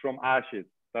get from ashes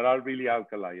that are really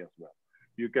alkali as well.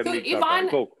 you can So mix Yvonne,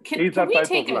 that. So can we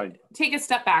take a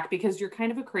step back, because you're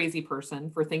kind of a crazy person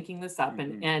for thinking this up,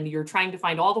 and you're trying to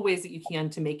find all the ways that you can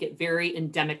to make it very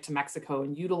endemic to Mexico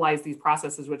and utilize these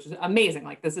processes, which is amazing.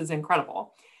 Like, this is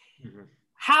incredible.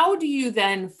 How do you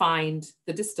then find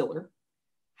the distiller?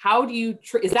 How do you,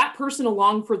 is that person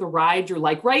along for the ride? You're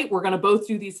like, right, we're going to both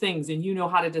do these things and you know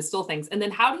how to distill things. And then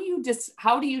how do you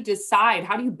decide,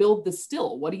 how do you build the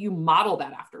still? What do you model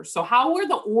that after? So how were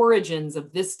the origins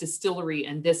of this distillery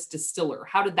and this distiller?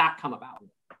 How did that come about?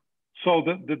 So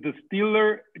the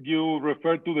distiller, you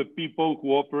refer to the people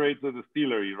who operate the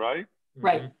distillery, right?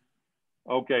 Right.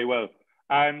 Okay, well,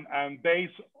 and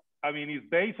it's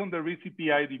based on the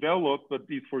recipe I developed, but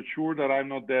it's for sure that I'm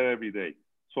not there every day.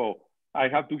 So I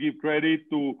have to give credit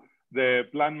to the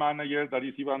plant manager, that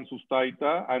is Ivan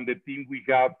Sustaita, and the team we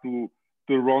have to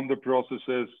run the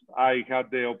processes I had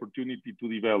the opportunity to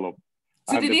develop.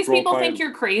 So do these people think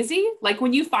you're crazy? Like,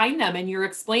 when you find them and you're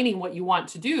explaining what you want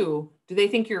to do they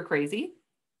think you're crazy?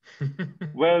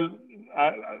 Well,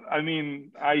 I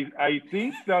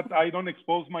think that I don't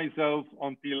expose myself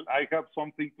until I have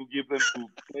something to give them to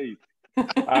taste,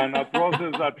 and a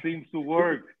process that seems to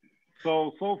work.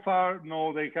 So far,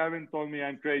 no, they haven't told me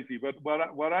I'm crazy. But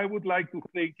what I would like to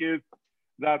think is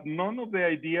that none of the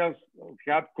ideas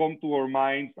have come to our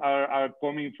minds are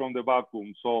coming from the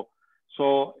vacuum.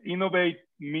 So innovate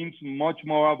means much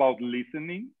more about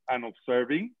listening and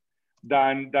observing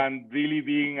than really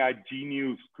being a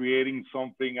genius creating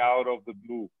something out of the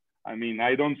blue. I mean,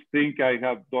 I don't think I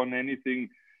have done anything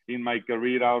in my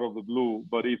career out of the blue,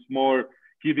 but it's more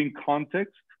giving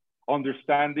context,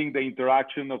 understanding the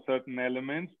interaction of certain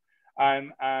elements,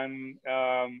 and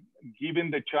giving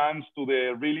the chance to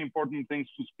the really important things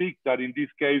to speak, that in this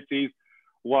case is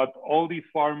what all these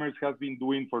farmers have been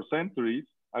doing for centuries.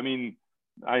 I mean,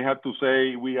 I have to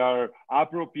say we are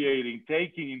appropriating,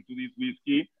 taking into this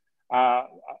whiskey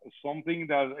something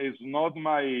that is not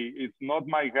my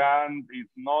hand,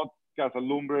 it's not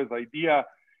Casalumbre's idea,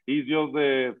 it's just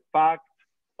the fact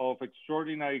of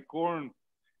extraordinary corn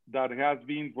that has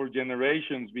been for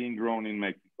generations being grown in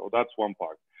Mexico. That's one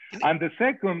part. And the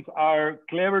second are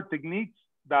clever techniques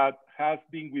that has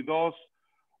been with us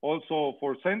also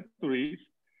for centuries,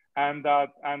 and that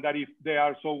if they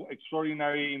are so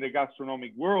extraordinary in the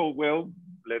gastronomic world, well,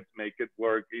 let's make it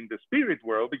work in the spirit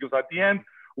world, because at the end,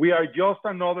 we are just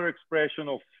another expression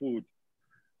of food.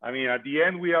 I mean, at the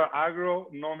end, we are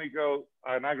agronomical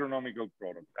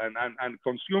product, and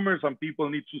consumers and people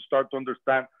need to start to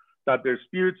understand that their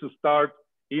spirits start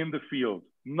in the field,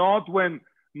 not when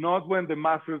the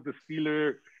master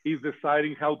distiller is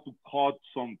deciding how to cut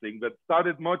something, that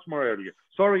started much more earlier.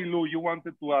 Sorry, Lou, you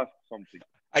wanted to ask something.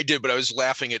 I did, but I was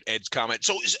laughing at Ed's comment.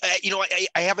 So,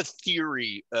 I have a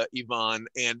theory, Yvonne,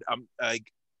 and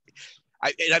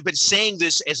I've been saying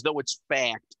this as though it's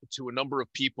fact to a number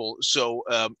of people. So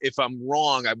if I'm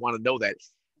wrong, I want to know that.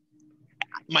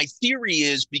 My theory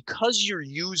is, because you're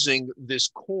using this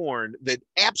corn that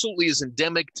absolutely is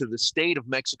endemic to the state of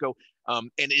Mexico,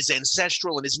 and is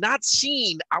ancestral and is not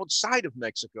seen outside of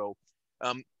Mexico.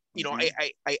 I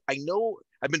know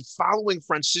I've been following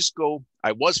Francisco.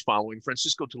 I was following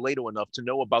Francisco Toledo enough to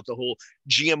know about the whole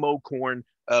GMO corn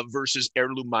versus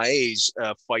heirloom maize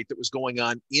fight that was going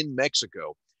on in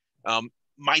Mexico.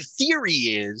 My theory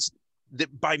is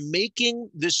that by making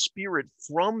this spirit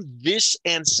from this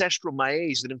ancestral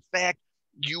maize, that in fact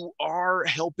you are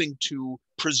helping to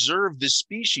preserve this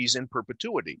species in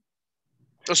perpetuity,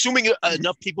 assuming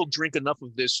enough people drink enough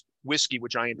of this whiskey,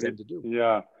 which I intend to do.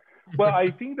 Yeah. Well,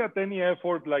 I think that any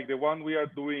effort like the one we are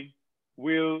doing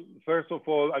will, first of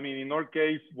all, I mean, in our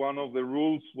case, one of the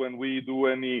rules when we do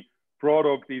any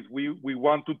product is we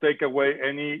want to take away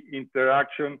any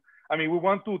interaction. I mean, we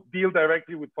want to deal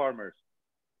directly with farmers.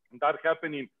 That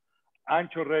happened in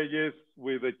Ancho Reyes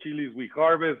with the chilies we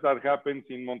harvest. That happens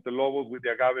in Montelobos with the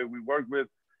agave we work with.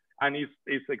 And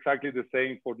it's exactly the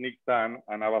same for Nixta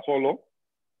and Abasolo.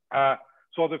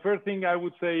 So the first thing I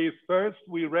would say is, first,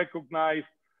 we recognize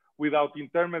without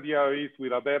intermediaries,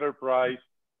 with a better price,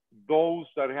 those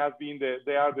that have been,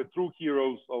 they are the true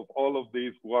heroes of all of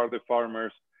these, who are the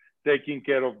farmers taking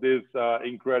care of these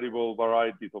incredible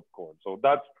varieties of corn. So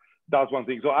that's one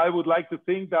thing. So I would like to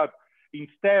think that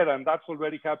instead, and that's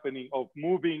already happening, of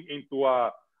moving into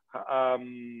an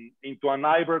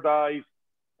hybridized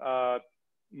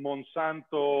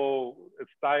Monsanto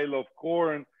style of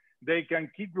corn, they can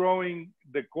keep growing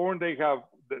the corn they have.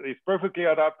 It's perfectly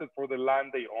adapted for the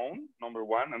land they own, number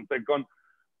one. And second,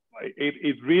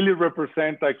 it really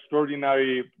represents an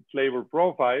extraordinary flavor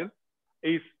profile.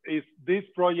 This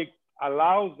project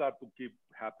allows that to keep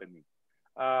happening.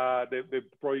 the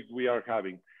project we are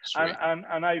having. Sweet.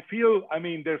 And I feel, I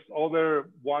mean, there's other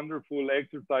wonderful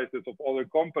exercises of other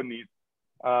companies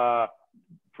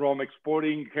from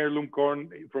exporting heirloom corn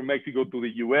from Mexico to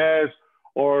the US,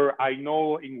 or I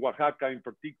know in Oaxaca in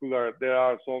particular, there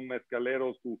are some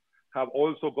mezcaleros who have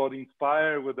also got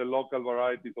inspired with the local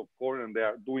varieties of corn, and they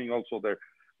are doing also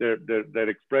their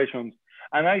expressions.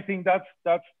 And I think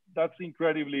that's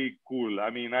incredibly cool. I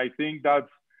mean, I think that's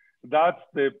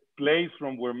the place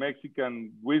from where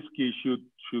Mexican whiskey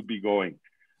should be going,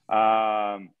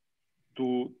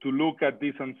 to look at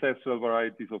these ancestral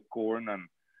varieties of corn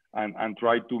and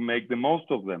try to make the most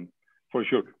of them, for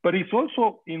sure. But it's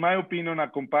also, in my opinion,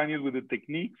 accompanied with the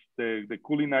techniques, the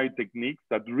culinary techniques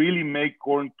that really make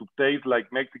corn to taste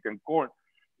like Mexican corn,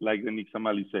 like the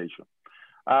nixtamalization.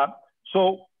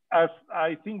 So as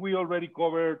I think we already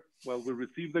covered, well, we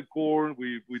receive the corn,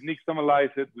 we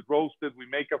nixtamalize it, we roast it, we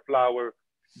make a flour,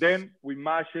 then we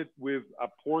mash it with a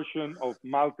portion of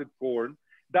malted corn.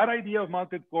 That idea of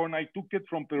malted corn, I took it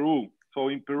from Peru. So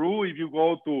in Peru, if you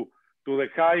go to the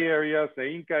high areas, the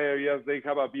Inca areas, they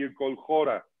have a beer called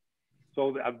jora.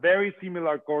 So a very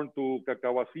similar corn to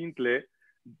cacahuacintle,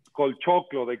 called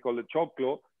choclo, they call it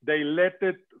choclo. They let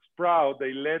it sprout,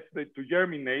 they let it to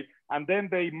germinate, and then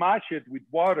they mash it with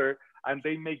water and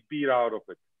they make beer out of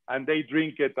it. And they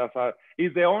drink it as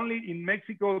it's the only, in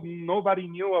Mexico, nobody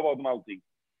knew about malting,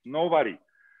 nobody.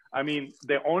 I mean,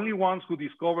 the only ones who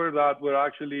discovered that were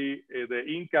actually the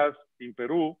Incas in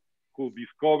Peru, who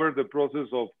discovered the process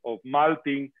of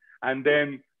malting and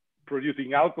then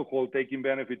producing alcohol, taking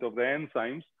benefit of the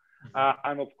enzymes.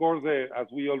 And of course, as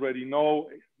we already know,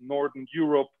 Northern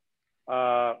Europe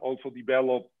also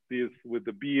developed this with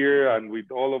the beer, and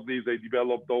with all of these, they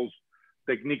developed those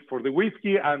techniques for the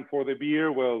whiskey and for the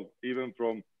beer. Well, even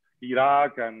from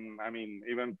Iraq, and I mean,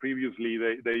 even previously,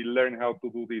 they learned how to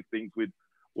do these things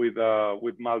with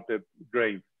malted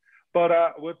grains.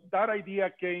 But with that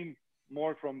idea came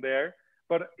more from there,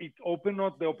 but it opened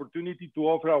up the opportunity to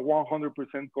offer a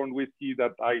 100% corn whiskey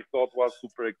that I thought was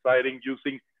super exciting,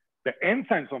 using the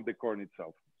enzymes of the corn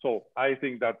itself. So I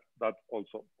think that's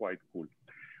also quite cool.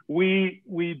 We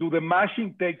do the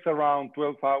mashing, takes around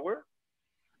 12 hours.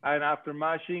 And after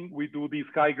mashing, we do this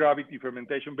high gravity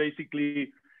fermentation.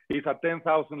 Basically, it's a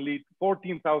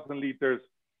 14,000 liters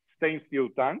stainless steel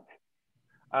tank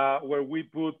where we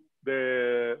put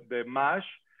the mash,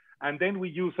 and then we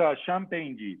use a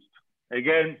champagne yeast.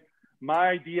 Again, my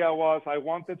idea was I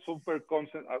wanted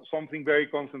something very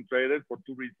concentrated for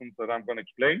two reasons that I'm going to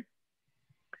explain.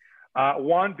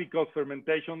 One, because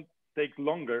fermentation takes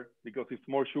longer because it's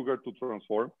more sugar to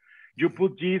transform. You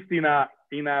put yeast in a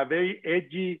very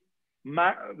edgy,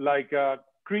 like a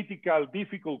critical,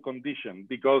 difficult condition,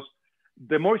 because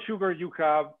the more sugar you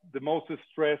have, the most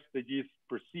stress the yeast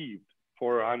perceived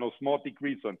for an osmotic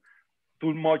reason,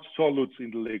 too much solutes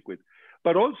in the liquid.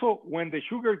 But also when the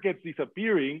sugar gets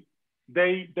disappearing,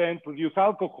 they then produce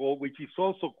alcohol, which is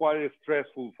also quite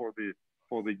stressful for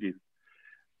the yeast.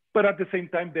 But at the same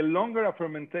time, the longer a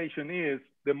fermentation is,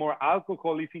 the more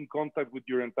alcohol is in contact with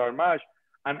your entire mash.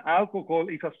 And alcohol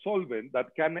is a solvent that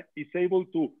is able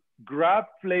to grab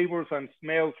flavors and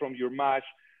smells from your mash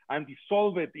and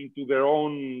dissolve it into their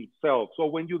own self. So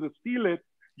when you distill it,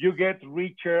 you get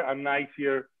richer and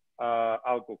nicer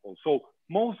alcohol. So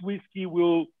most whiskey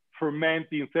will ferment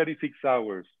in 36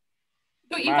 hours.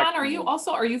 So Ivan,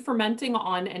 are you fermenting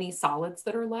on any solids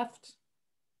that are left?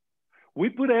 We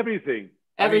put everything.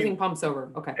 Everything pumps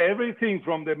over. Okay. Everything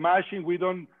from the mashing, we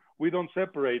don't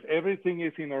separate. Everything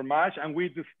is in our mash, and we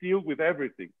distill with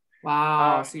everything.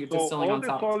 Wow. So you're distilling on all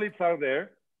the solids are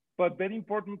there, but very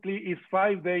importantly is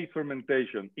 5 day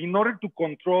fermentation. In order to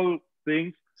control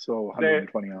things, so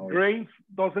 120 hours. Grains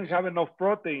doesn't have enough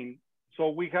protein, so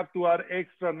we have to add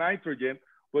extra nitrogen,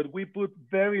 but we put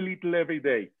very little every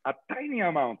day, a tiny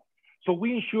amount. So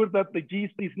we ensure that the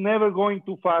yeast is never going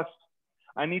too fast,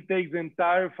 and it takes the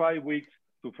entire 5 weeks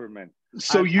to ferment.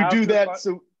 So and you do that.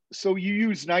 So you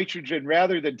use nitrogen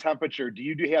rather than temperature. Do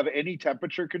you have any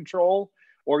temperature control,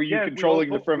 or are you controlling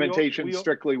the fermentation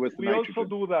strictly with nitrogen?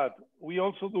 We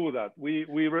also do that.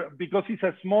 Because it's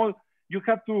a small, you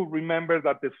have to remember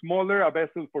that the smaller a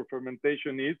vessel for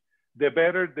fermentation is, the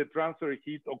better the transfer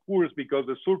heat occurs, because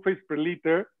the surface per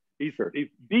liter is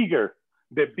bigger.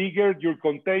 The bigger your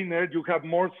container, you have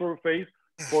more surface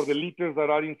for the liters that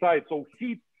are inside. So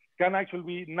heat can actually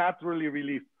be naturally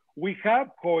released. We have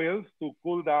coils to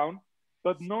cool down,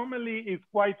 but normally it's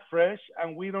quite fresh,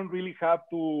 and we don't really have,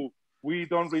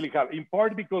 in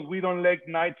part because we don't like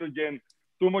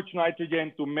too much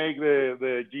nitrogen to make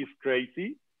the yeast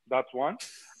crazy. That's one.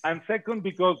 And second,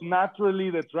 because naturally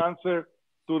the transfer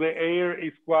to the air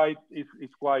is quite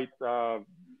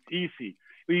easy.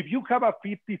 If you have a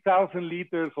 50,000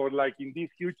 liters or like in these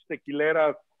huge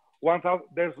tequileras, 1,000,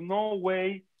 there's no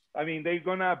way. I mean, they're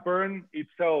gonna burn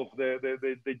itself.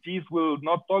 The yeast will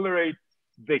not tolerate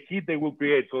the heat they will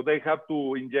create, so they have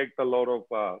to inject a lot of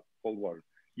cold water.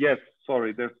 Yes,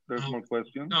 sorry, there's more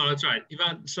questions. No, that's right,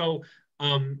 Ivan. So,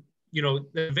 you know,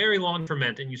 the very long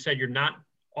ferment, and you said you're not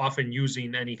often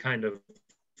using any kind of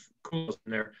coolers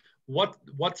in there.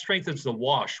 What strengthens the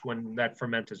wash when that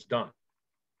ferment is done?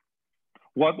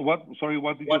 Sorry,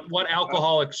 what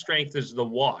alcoholic strength is the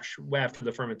wash after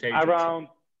the fermentation? Around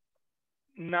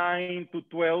 9 to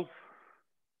 12.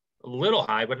 A little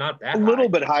high, but not that high. A little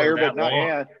bit higher, but not long,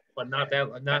 yeah. But not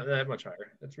that much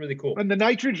higher. That's really cool. And the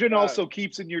nitrogen also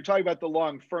keeps, and you're talking about the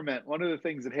long ferment. One of the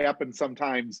things that happens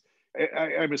sometimes,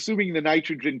 I'm assuming the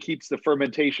nitrogen keeps the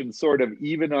fermentation sort of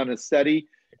even on a steady,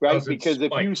 right? Because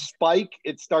if you spike,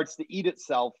 it starts to eat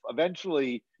itself.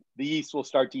 Eventually, the yeast will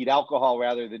start to eat alcohol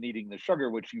rather than eating the sugar,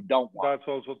 which you don't want. That's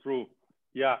also true.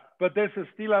 Yeah, but there's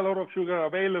still a lot of sugar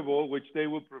available, which they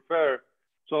would prefer.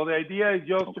 So the idea is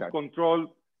just to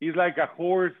control. It's like a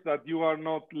horse that you are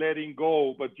not letting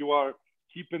go, but you are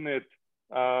keeping it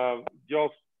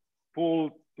just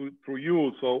pulled through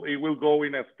you. So it will go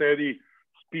in a steady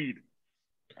speed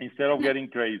instead of getting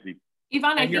crazy.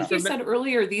 Ivan, I think you said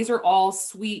earlier, these are all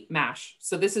sweet mash.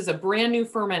 So this is a brand new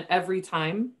ferment every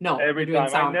time? No, every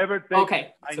time. I never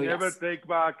take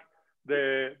back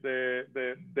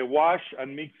the wash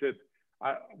and mix it.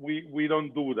 We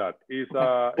don't do that. It's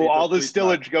all the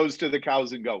stillage goes to the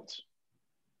cows and goats.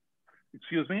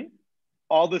 Excuse me?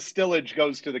 All the stillage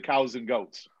goes to the cows and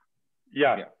goats.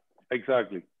 Yeah.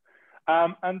 Exactly.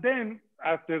 And then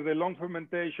after the long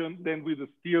fermentation, then we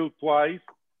distill twice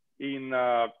in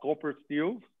copper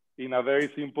stills in a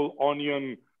very simple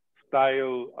onion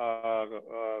style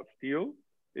still.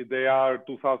 They are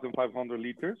 2,500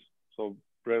 liters, so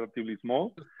relatively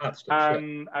small.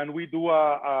 And we do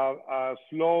a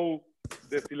slow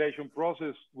distillation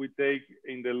process. We take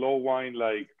in the low wine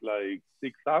like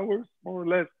 6 hours, more or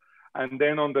less. And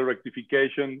then on the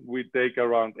rectification, we take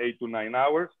around 8 to 9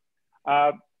 hours.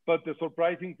 But the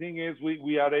surprising thing is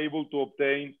we are able to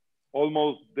obtain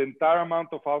almost the entire amount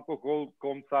of alcohol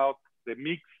comes out, the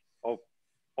mix of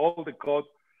all the cut,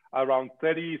 around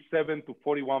 37 to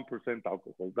 41%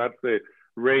 alcohol. That's the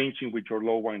range in which our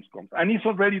low wines comes. And it's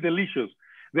already delicious.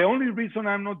 The only reason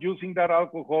I'm not using that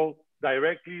alcohol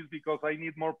directly is because I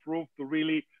need more proof to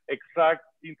really extract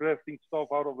interesting stuff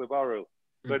out of the barrel.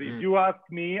 But if you ask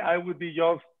me, I would be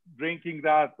just drinking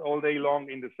that all day long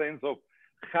in the sense of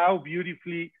how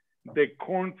beautifully the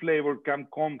corn flavor can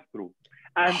come through.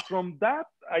 And from that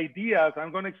ideas,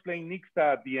 I'm going to explain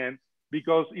Nixta at the end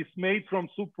because it's made from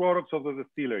subproducts of the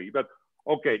distillery. But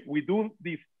okay, we do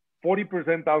this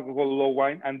 40% alcohol low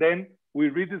wine, and then we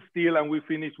redistill and we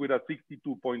finish with a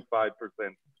 62.5%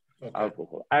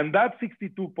 alcohol. And that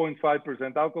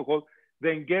 62.5% alcohol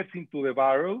then gets into the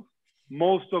barrels,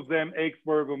 most of them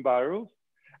ex-bourbon barrels,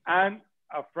 and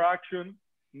a fraction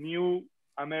new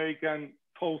American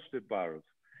toasted barrels.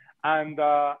 And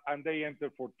they enter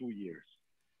for 2 years.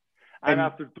 And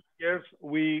after 2 years,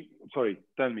 sorry,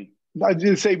 tell me. I was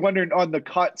just wondering on the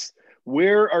cuts,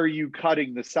 where are you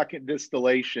cutting the second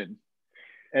distillation?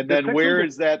 And then where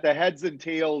is that, the heads and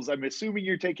tails? I'm assuming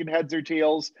you're taking heads or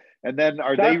tails, and then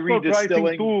are they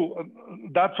redistilling? Too.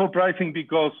 That's surprising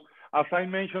because, as I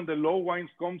mentioned, the low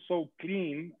wines come so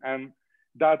clean, and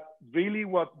that really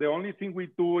the only thing we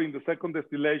do in the second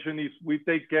distillation is we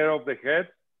take care of the head.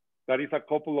 That is a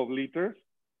couple of liters,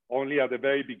 only at the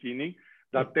very beginning.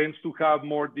 That tends to have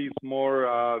more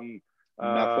methanol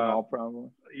probably.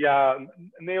 Yeah,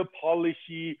 nail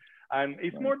polishy, and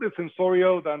it's more the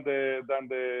sensorial than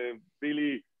the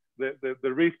really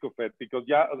the risk of it, because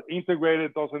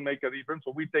integrated doesn't make a difference.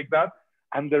 So we take that,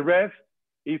 and the rest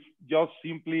is just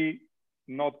simply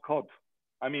not cut.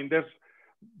 I mean,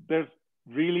 there's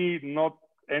really not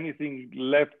anything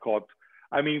left cut.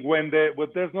 I mean, when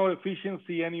there's no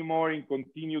efficiency anymore in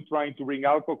continue trying to bring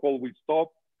alcohol, we stop,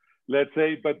 let's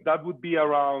say, but that would be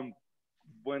around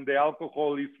when the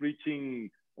alcohol is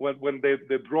reaching, when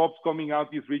the drops coming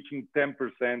out is reaching 10%,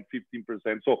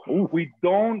 15%. So we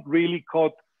don't really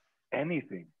cut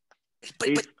anything.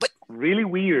 It's really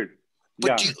weird.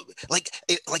 But do you,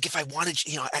 like if I wanted,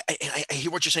 I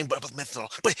hear what you're saying about methanol,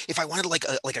 but if I wanted like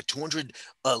a 200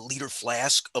 liter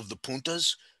flask of the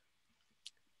Puntas,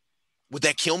 would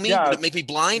that kill me? Yeah, would it make me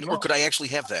blind, or could I actually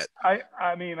have that?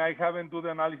 I mean, I haven't done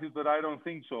the analysis, but I don't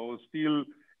think so. Still,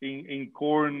 in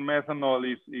corn, methanol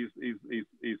is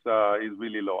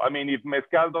really low. I mean, if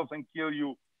mezcal doesn't kill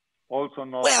you, also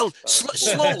not. Well,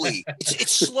 slowly.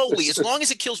 It's slowly. As long as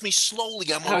it kills me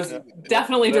slowly, I'm okay.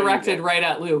 Definitely directed right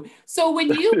at Lou. So when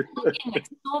you looking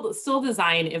at still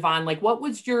design, Yvonne, like what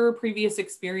was your previous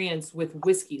experience with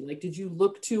whiskey? Like, did you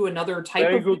look to another type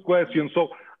Very of good question. So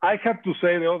I have to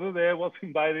say, the other day I was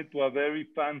invited to a very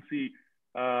fancy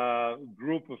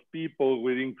group of people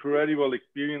with incredible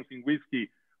experience in whiskey.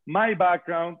 My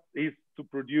background is to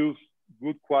produce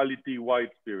good quality white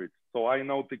spirits. So I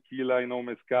know tequila, I know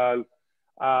mezcal.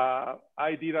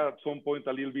 I did at some point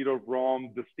a little bit of rum,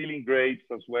 distilling grapes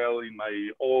as well in my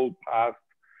old past.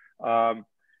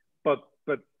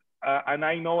 And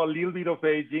I know a little bit of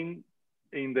aging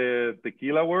in the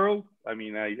tequila world. I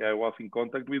mean, I was in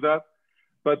contact with that,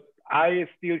 but I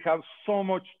still have so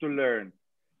much to learn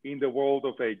in the world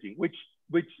of aging, which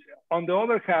on the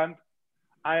other hand,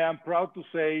 I am proud to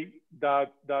say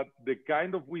that the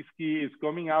kind of whiskey is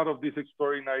coming out of this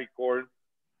extraordinary corn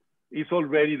is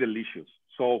already delicious.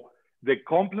 So the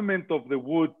complement of the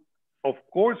wood, of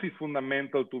course, is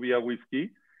fundamental to be a whiskey.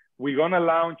 We're gonna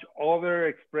launch other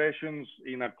expressions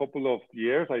in a couple of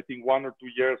years. I think 1 or 2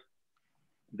 years,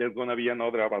 there's gonna be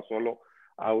another Abasolo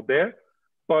out there.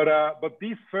 But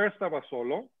this first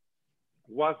Abasolo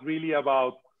was really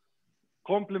about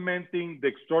complementing the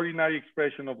extraordinary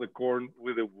expression of the corn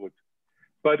with the wood.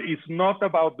 But it's not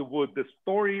about the wood. The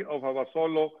story of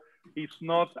Abasolo is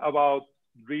not about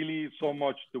really so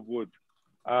much the wood.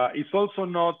 It's also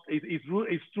not,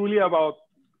 it's truly about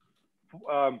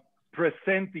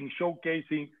presenting,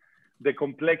 showcasing the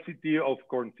complexity of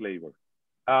corn flavor.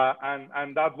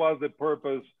 And that was the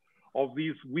purpose of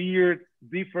this weird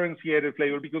differentiated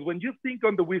flavor. Because when you think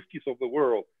on the whiskeys of the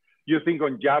world, you think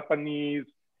on Japanese,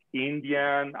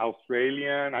 Indian,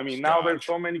 Australian. I mean, now there's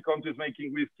so many countries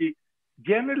making whiskey.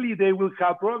 Generally, they will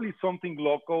have probably something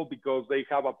local because they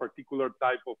have a particular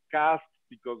type of cask,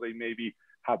 because they maybe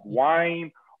have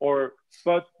wine,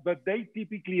 but they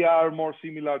typically are more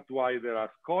similar to either a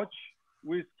Scotch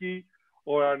whiskey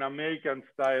or an American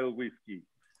style whiskey.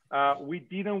 We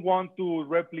didn't want to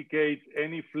replicate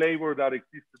any flavor that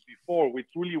existed before. We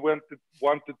truly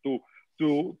wanted to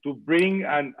bring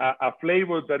a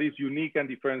flavor that is unique and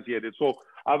differentiated. So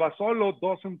Abasolo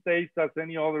doesn't taste as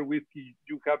any other whiskey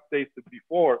you have tasted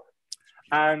before.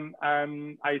 And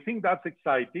I think that's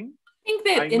exciting. I think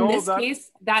that in this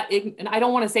case, and I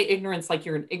don't want to say ignorance like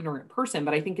you're an ignorant person,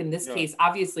 but I think in this case,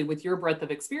 obviously with your breadth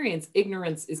of experience,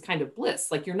 ignorance is kind of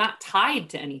bliss. Like you're not tied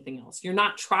to anything else. You're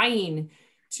not trying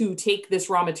to take this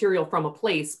raw material from a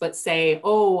place, but say,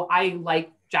 oh, I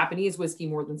like Japanese whiskey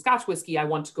more than Scotch whiskey. I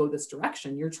want to go this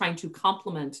direction. You're trying to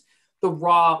complement the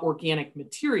raw organic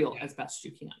material as best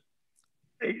you can.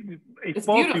 It's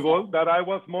possible beautiful. That I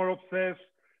was more obsessed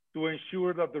to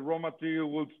ensure that the raw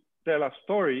material would tell a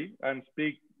story and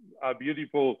speak a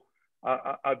beautiful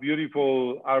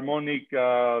harmonic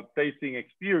tasting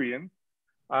experience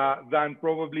than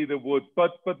probably the wood.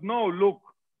 But no, look,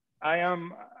 I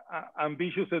am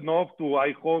ambitious enough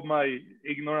I hope my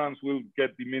ignorance will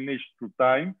get diminished through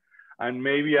time, and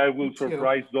maybe I will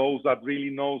surprise those that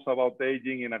really knows about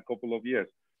aging in a couple of years.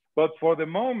 But for the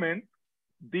moment,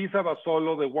 this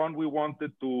Abasolo, the one we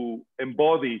wanted to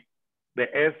embody the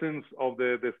essence of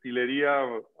the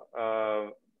Destilería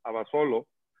Abasolo,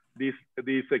 this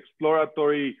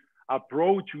exploratory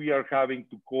approach we are having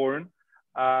to corn,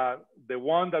 the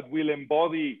one that will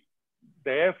embody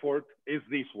the effort is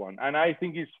this one. And I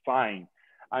think it's fine.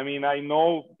 I mean, I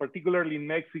know, particularly in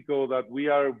Mexico, that we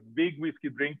are big whiskey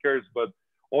drinkers, but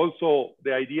also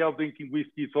the idea of drinking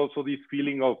whiskey is also this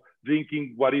feeling of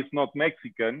drinking what is not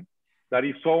Mexican, that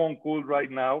is so uncool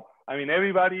right now. I mean,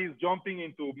 everybody is jumping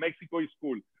into Mexico is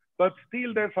cool, but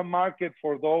still there's a market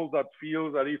for those that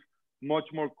feel that it's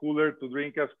much more cooler to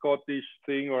drink a Scottish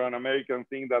thing or an American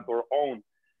thing that our own.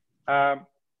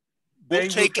 We'll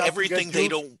take everything they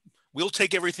don't. We'll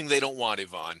take everything they don't want,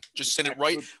 Yvonne. Just send it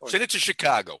send it to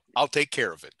Chicago. I'll take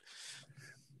care of it.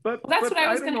 But that's what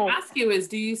I was going to ask you is,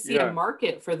 do you see a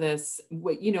market for this?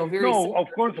 No,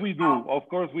 of course we do. Of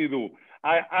course we do.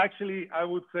 I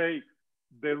would say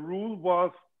the rule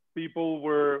was people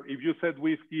were, if you said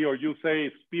whiskey or you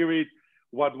say spirit,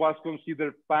 what was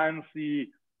considered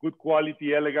fancy, good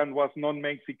quality, elegant was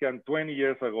non-Mexican 20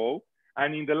 years ago.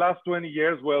 And in the last 20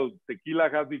 years, well, tequila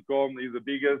has become the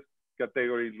biggest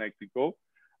category in Mexico.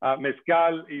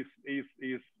 Mezcal is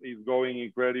growing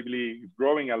incredibly,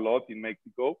 growing a lot in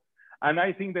Mexico. And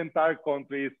I think the entire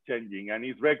country is changing and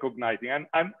is recognizing.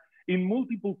 And in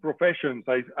multiple professions,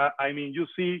 I mean, you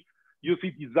see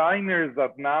designers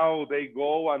that now they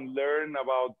go and learn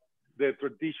about the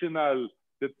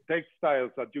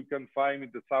textiles that you can find in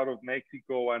the south of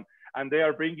Mexico. And they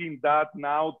are bringing that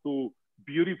now to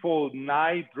beautiful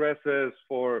night dresses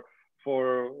for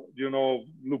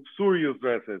luxurious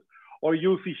dresses. Or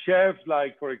you see chefs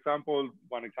like, for example,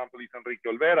 one example is Enrique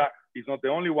Olvera. He's not the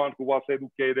only one who was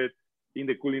educated in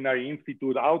the Culinary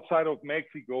Institute outside of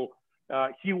Mexico.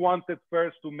 He wanted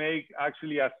first to make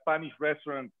actually a Spanish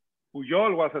restaurant.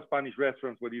 Pujol was a Spanish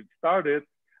restaurant when it started.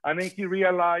 And then he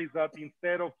realized that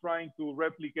instead of trying to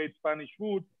replicate Spanish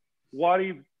food, what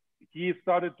if he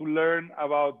started to learn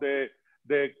about the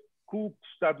cooks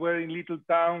that were in little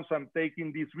towns and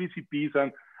taking these recipes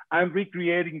and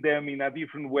recreating them in a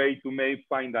different way to make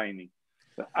fine dining.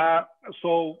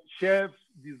 So chefs,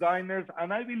 designers,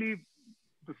 and I believe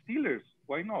distillers,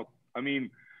 why not? I mean,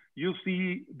 you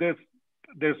see there's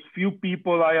few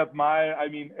people I admire. I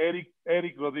mean,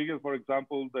 Eric Rodriguez, for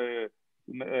example, that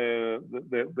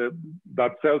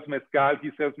sells mezcal.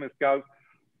 He sells mezcal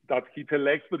that he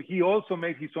selects, but he also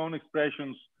makes his own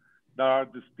expressions that are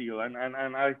distilled,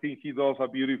 and I think he does a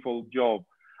beautiful job.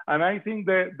 And I think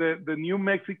that the new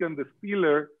Mexican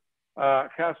distiller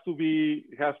has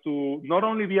to not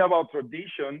only be about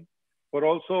tradition, but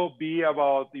also be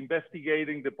about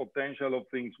investigating the potential of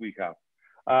things we have.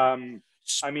 I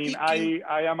mean, I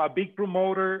am a big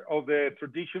promoter of the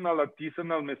traditional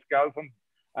artisanal mezcals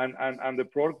and the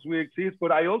products we exist,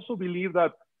 but I also believe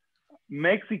that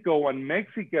Mexico and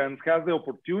Mexicans have the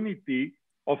opportunity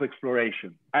of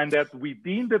exploration, and that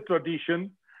within the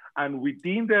tradition and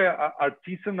within the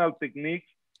artisanal techniques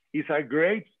is a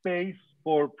great space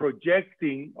for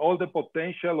projecting all the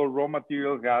potential or raw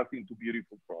material has into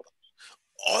beautiful products.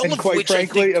 And quite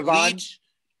frankly, Ivan,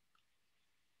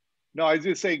 no, I was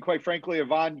just saying, quite frankly,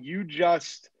 Ivan, you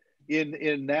just,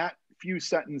 in that few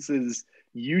sentences,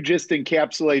 you just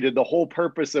encapsulated the whole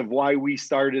purpose of why we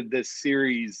started this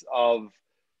series of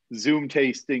Zoom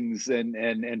tastings and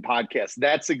podcasts.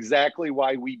 That's exactly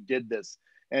why we did this.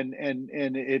 And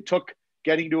it took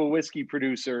getting to a whiskey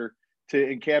producer to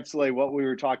encapsulate what we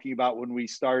were talking about when we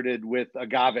started with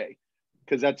agave,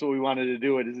 because that's what we wanted to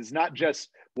do. It's not just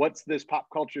what's this pop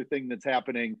culture thing that's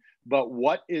happening, but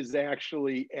what is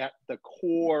actually at the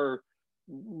core,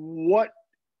 what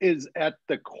is at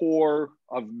the core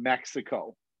of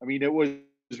Mexico. I mean, it was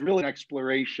really an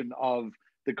exploration of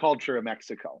the culture of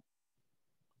Mexico.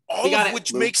 All of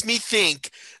which makes me think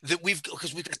that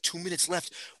because we've got 2 minutes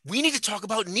left, we need to talk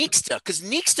about Nixta, because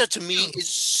Nixta to me is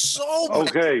so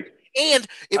okay. And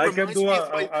it reminds me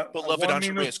of my beloved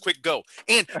entrepreneurs. Quick, go.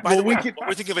 And by the way,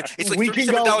 we're thinking of it. It's like $37 to get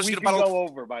a bottle. We can go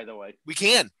over, by the way. We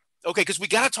can. Okay, because we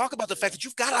got to talk about the fact that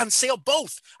you've got on sale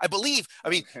both. I believe. I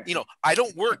mean, I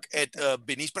don't work at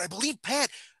Benny's, but I believe Pat.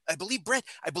 I believe Brett.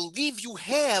 I believe you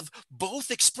have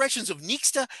both expressions of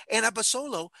Nixta and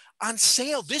Abasolo on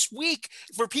sale this week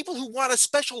for people who want a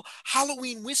special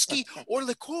Halloween whiskey or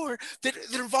liqueur that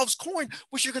involves corn,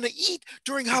 which you're going to eat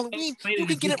during Halloween. You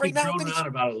can get it right now.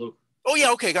 About it, Luke. Oh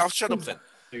yeah, okay. I'll shut up then.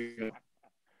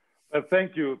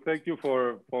 Thank you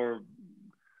for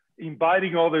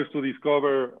inviting others to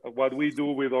discover what we do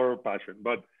with our passion.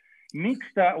 But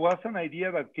Nixta was an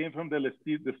idea that came from the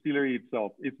distillery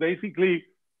itself. It's basically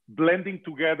blending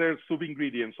together sub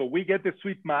ingredients. So we get the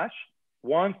sweet mash.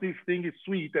 Once this thing is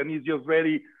sweet and is just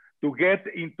ready to get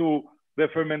into the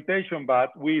fermentation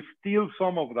vat, we steal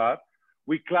some of that.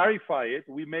 We clarify it.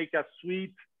 We make a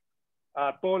sweet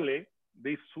tole,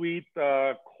 this sweet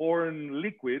corn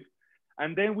liquid,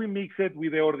 and then we mix it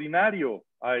with the ordinario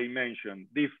I mentioned.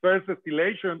 This first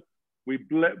distillation, we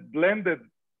blend it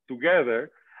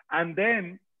together, and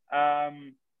then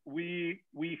we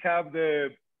have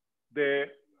the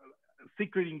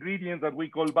secret ingredient that we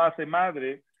call base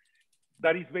madre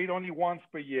that is made only once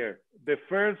per year. The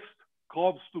first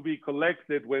cobs to be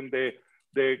collected when the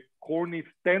corn is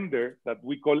tender, that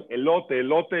we call elote.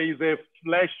 Elote is a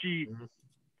fleshy,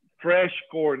 fresh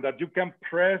corn that you can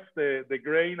press the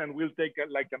grain and will take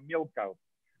like a milk out.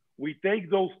 We take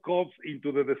those cobs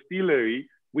into the distillery,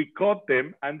 we cut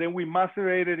them, and then we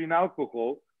macerate it in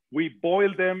alcohol. We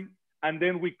boil them, and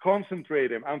then we concentrate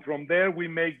them. And from there, we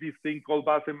make this thing called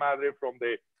base madre from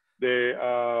the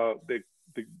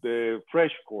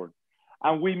fresh corn.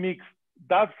 And we mix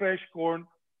that fresh corn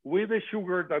with the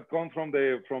sugar that comes from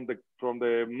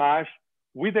the mash,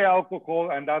 with the alcohol,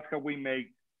 and that's how we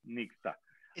make Nixta.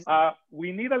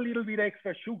 We need a little bit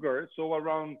extra sugar, so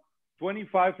around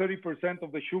 25–30%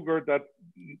 of the sugar that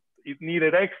is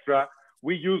needed extra,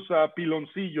 we use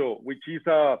piloncillo, which is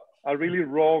a really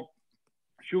raw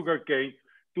sugar cane,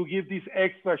 to give this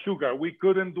extra sugar. We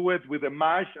couldn't do it with the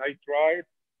mash. I tried,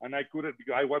 and I couldn't,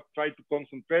 because I was trying to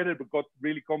concentrate it, but got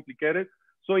really complicated.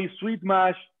 So it's sweet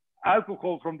mash,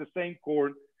 alcohol from the same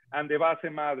corn, and the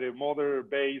base madre, mother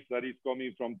base that is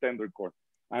coming from tender corn.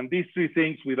 And these three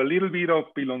things with a little bit of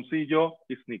piloncillo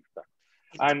is nixta.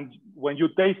 And when you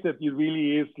taste it, it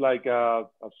really is like a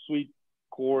sweet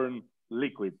corn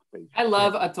liquid, basically. I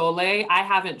love atole. I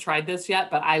haven't tried this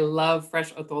yet, but I love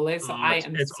fresh atole. So I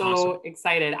am so awesome.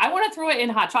 Excited. I want to throw it in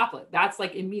hot chocolate. That's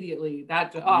like immediately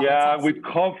that. Oh, yeah, with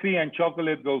coffee and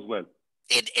chocolate goes well.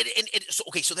 So,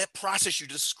 okay, so that process you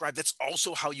described, that's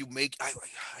also how you make. I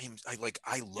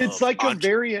love. It's like a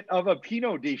variant of a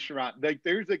Pinot de Charente. Like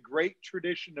there's a great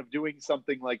tradition of doing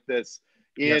something like this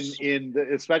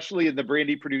especially in the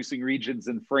brandy producing regions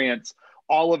in France.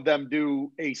 All of them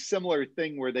do a similar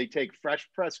thing where they take fresh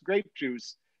pressed grape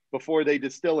juice before they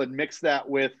distill and mix that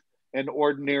with an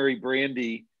ordinary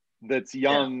brandy that's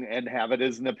young and have it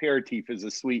as an aperitif, as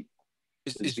a sweet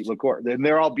liqueur. And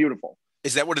they're all beautiful.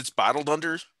 Is that what it's bottled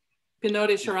under? Pinot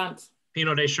de Charente.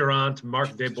 Pinot de Charente,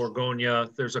 Marc de Bourgogne.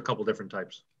 There's a couple different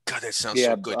types. God, that sounds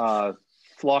so good.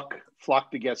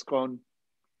 Floc de Gascon.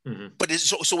 Mm-hmm. But is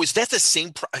that the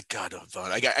same? God,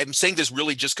 I'm saying this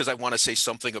really just because I want to say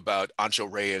something about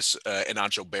Ancho Reyes and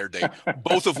Ancho Verde,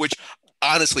 both of which,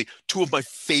 honestly, two of my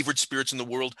favorite spirits in the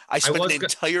world. I spent an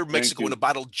entire Mexico in a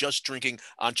bottle just drinking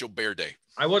Ancho Verde.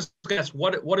 I was guess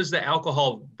what is the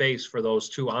alcohol base for those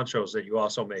two anchos that you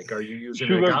also make? Are you using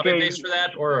an agave base for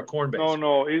that or a corn base?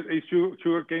 No, it's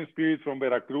sugarcane spirits from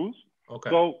Veracruz. Okay.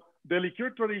 So the liqueur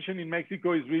tradition in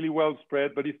Mexico is really well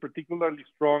spread, but it's particularly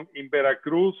strong in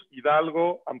Veracruz,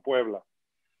 Hidalgo, and Puebla.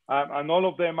 And all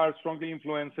of them are strongly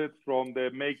influenced from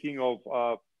the making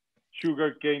of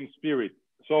sugarcane spirit.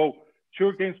 So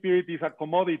sugarcane spirit is a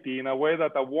commodity in a way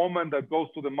that a woman that goes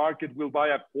to the market will buy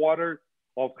a quarter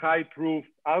of high proof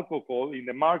alcohol in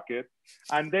the market,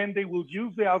 and then they will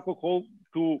use the alcohol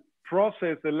to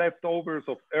process the leftovers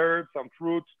of herbs and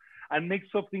fruits and make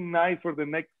something nice for the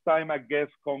next time a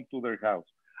guest comes to their house.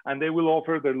 And they will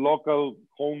offer their local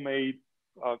homemade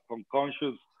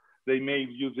concoctions they made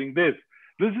using this.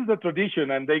 This is the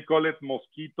tradition, and they call it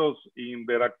mosquitos in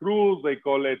Veracruz. They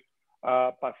call it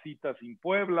pasitas in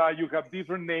Puebla. You have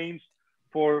different names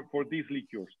for these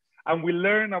liqueurs. And we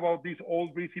learn about this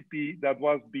old recipe that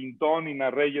was being done in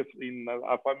a Reyes, in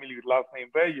a family with last name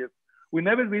Reyes. We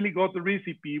never really got the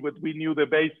recipe, but we knew the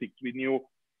basics. We knew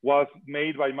was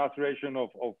made by maceration of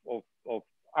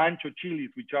ancho chilies,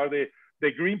 which are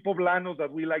the green poblanos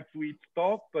that we like to eat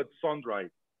stuffed, but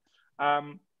sun-dried.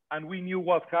 And we knew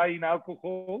was high in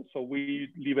alcohol, so we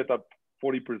leave it at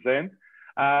 40%.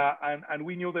 And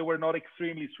we knew they were not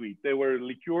extremely sweet. They were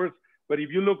liqueurs, but if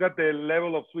you look at the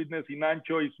level of sweetness in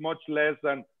ancho, it's much less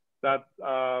than that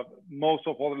most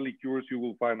of other liqueurs you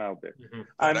will find out there. Mm-hmm.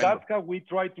 And that's how we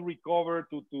try to recover,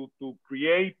 to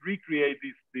recreate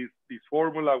this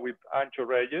formula with Ancho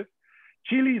Reyes.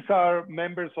 Chilies are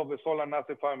members of the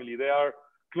Solanace family. They are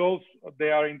close,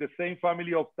 they are in the same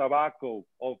family of tobacco,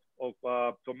 of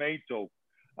tomato,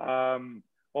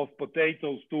 of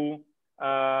potatoes too.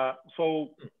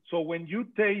 So when you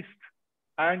taste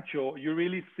ancho, you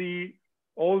really see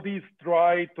all these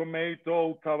dry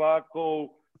tomato,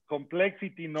 tobacco,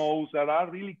 complexity notes that are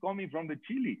really coming from the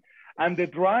chili. And the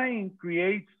drying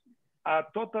creates a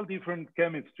total different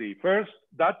chemistry. First,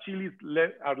 that chilies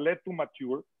are led to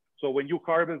mature. So when you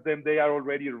harvest them, they are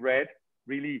already red,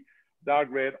 really dark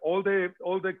red. All the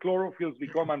chlorophylls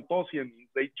become anthocyanins.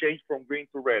 They change from green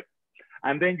to red.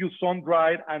 And then you sun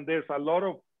dry it, and there's a lot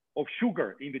of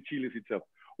sugar in the chilies itself.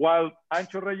 While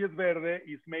Ancho Reyes Verde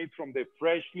is made from the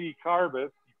freshly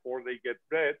harvested before they get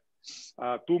red,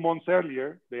 2 months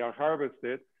earlier, they are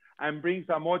harvested, and brings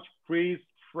a much crisp,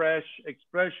 fresh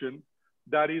expression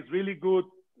that is really good,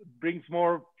 brings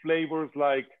more flavors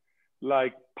like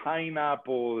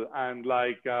pineapple and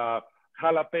like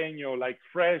jalapeno, like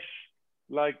fresh,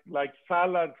 like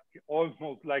salad,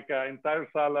 almost like an entire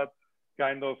salad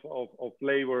kind of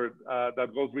flavor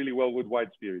that goes really well with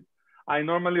white spirits. I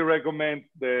normally recommend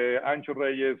the Ancho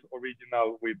Reyes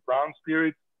original with brown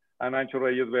spirits and Ancho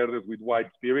Reyes Verdes with white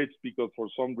spirits because for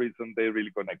some reason they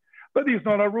really connect. But it's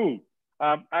not a rule.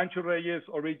 Ancho Reyes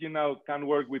original can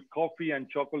work with coffee and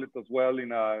chocolate as well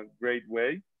in a great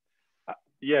way.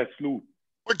 Yes, Lou.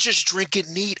 Or just drink it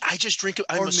neat. I just drink it.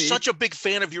 I'm such a big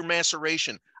fan of your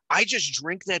maceration. I just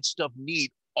drink that stuff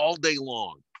neat all day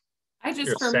long.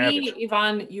 For me,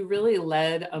 Ivan, you really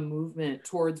led a movement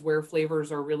towards where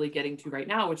flavors are really getting to right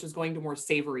now, which is going to more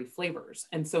savory flavors.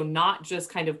 And so not just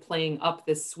kind of playing up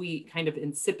this sweet, kind of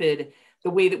insipid, the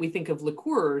way that we think of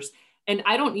liqueurs. And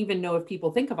I don't even know if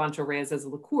people think of Ancho Reyes as a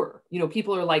liqueur. You know,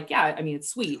 people are like, yeah, I mean, it's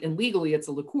sweet and legally it's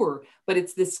a liqueur, but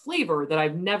it's this flavor that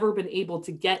I've never been able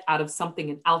to get out of something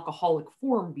in alcoholic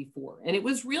form before. And it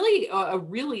was really a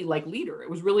really like leader. It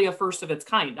was really a first of its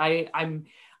kind.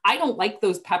 I don't like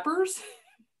those peppers.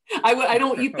 I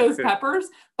don't eat those peppers,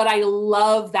 but I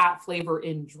love that flavor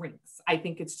in drinks. I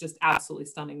think it's just absolutely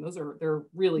stunning. They're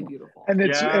really beautiful. And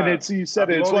it's you said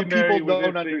it's what people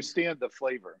don't understand the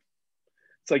flavor.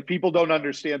 It's like people don't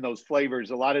understand those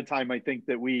flavors. A lot of time I think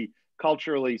that we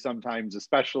culturally sometimes,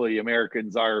 especially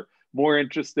Americans, are more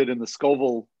interested in the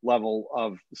Scoville level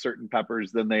of certain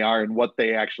peppers than they are in what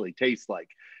they actually taste like.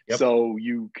 Yep. So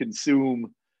you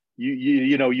consume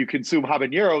you consume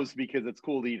habaneros because it's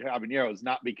cool to eat habaneros,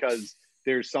 not because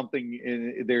there's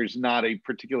there's not a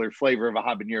particular flavor of a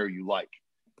habanero you like.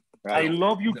 Right? I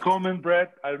love your comment,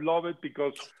 Brett. I love it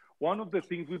because one of the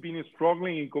things we've been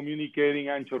struggling in communicating,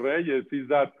 Ancho Reyes, is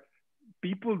that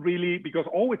people really, because,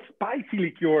 it's spicy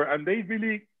liqueur, and they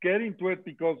really get into it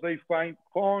because they find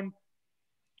fun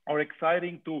or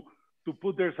exciting to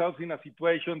put themselves in a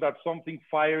situation that something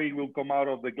fiery will come out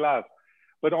of the glass.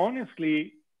 But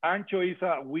honestly, Ancho is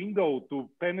a window to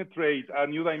penetrate a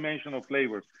new dimension of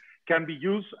flavors. Can be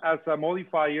used as a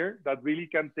modifier that really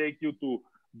can take you to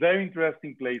very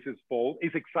interesting places, Paul.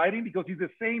 It's exciting because it's the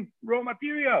same raw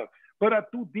material, but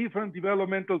at two different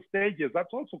developmental stages.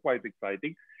 That's also quite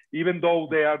exciting. Even though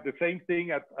they are the same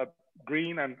thing at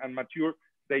green and mature,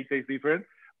 they taste different.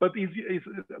 But it's,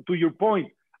 to your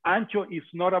point, Ancho is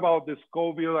not about the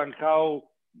Scoville and how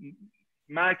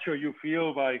macho you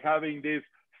feel by having this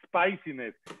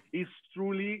spiciness.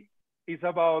 It's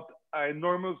about an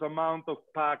enormous amount of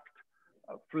packed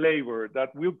flavor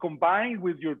that will combine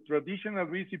with your traditional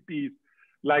recipes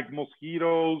like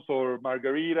mosquitos or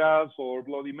margaritas or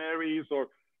Bloody Marys. Or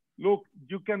look,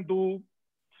 you can do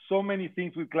so many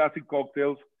things with classic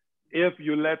cocktails if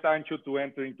you let Ancho to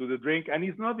enter into the drink. And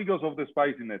it's not because of the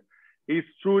spiciness. It's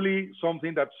truly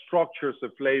something that structures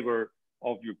the flavor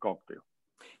of your cocktail.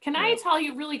 Can I tell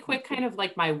you really quick, kind of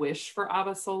like my wish for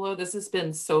Abasolo? This has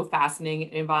been so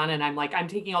fascinating, Ivan, and I'm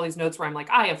taking all these notes where I'm like,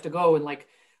 I have to go and like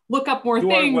look up more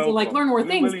things and like learn more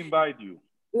things. We will invite you.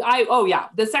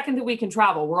 The second that we can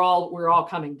travel, we're all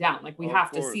coming down. Like we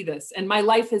have to see this. And my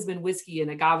life has been whiskey, and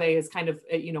agave is kind of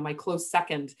my close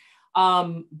second.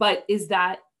 But is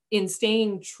that in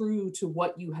staying true to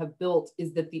what you have built,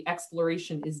 is that the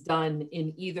exploration is done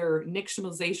in either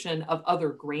nixtamalization of other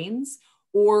grains,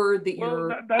 or that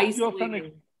you're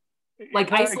isolating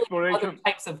other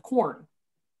types of corn?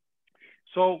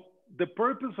 So the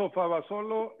purpose of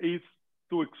Abasolo is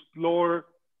to explore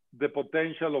the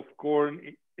potential of corn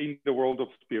in the world of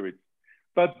spirits.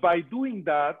 But by doing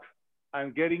that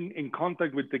and getting in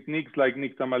contact with techniques like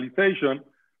nixtamalization,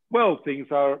 well, things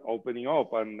are opening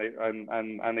up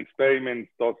and experiment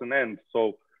doesn't end.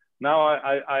 So now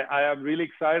I am really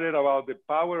excited about the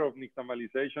power of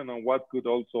nixtamalization and what could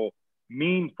also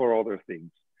mean for other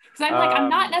things. Because I'm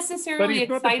not necessarily excited.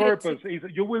 But it's not the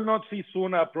purpose. You will not see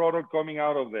soon a product coming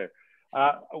out of there.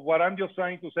 What I'm just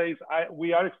trying to say is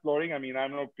we are exploring. I mean,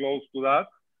 I'm not close to that.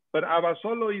 But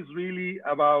Abasolo is really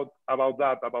about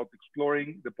that, about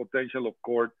exploring the potential of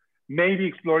corn, maybe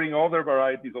exploring other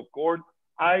varieties of corn.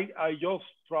 I just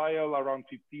trial around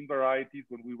 15 varieties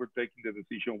when we were taking the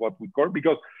decision what we corn,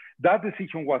 because that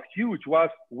decision was huge, was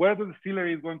where the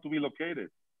distillery is going to be located.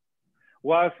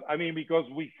 Because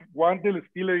we want the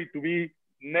distillery to be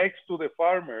next to the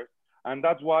farmers, and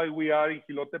that's why we are in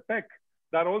Jilotepec.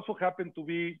 That also happened to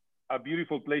be a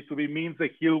beautiful place to be, means the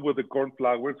hill with the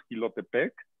cornflowers,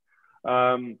 Jilotepec.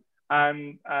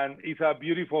 And it's a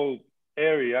beautiful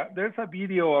area. There's a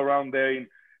video around there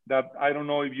that I don't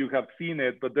know if you have seen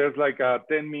it, but there's like a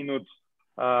 10 minutes,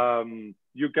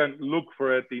 you can look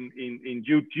for it in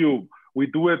YouTube. We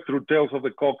do it through Tales of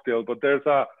the Cocktail, but there's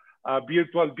a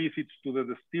virtual visit to the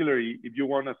distillery if you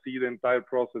want to see the entire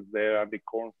process there and the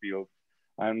cornfield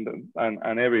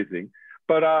and everything.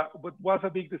 But was a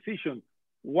big decision.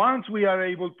 Once we are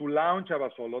able to launch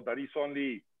Abasolo, that is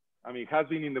only, has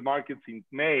been in the market since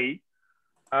May,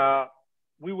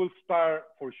 we will start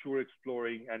for sure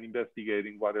exploring and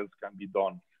investigating what else can be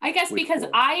done. I guess because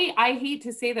I hate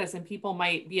to say this, and people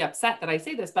might be upset that I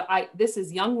say this, but this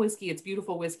is young whiskey. It's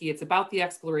beautiful whiskey. It's about the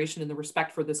exploration and the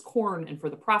respect for this corn and for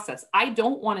the process. I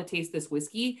don't want to taste this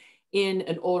whiskey in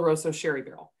an Oloroso sherry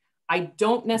barrel. I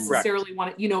don't necessarily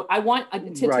want it, I want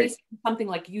to taste something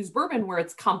like used bourbon where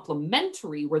it's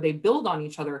complementary, where they build on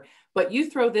each other. But you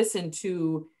throw this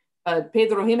into a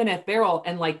Pedro Jimenez barrel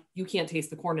and like, you can't taste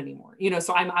the corn anymore.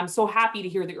 So I'm so happy to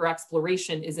hear that your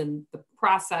exploration is in the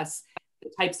process,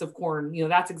 the types of corn.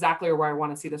 That's exactly where I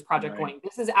want to see this project going.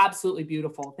 This is absolutely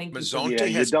beautiful. Thank you. Mazonte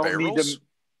has barrels?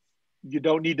 You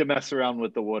don't need to mess around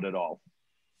with the wood at all.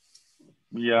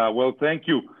 Yeah, well, thank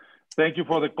you. Thank you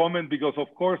for the comment, because of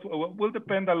course, it will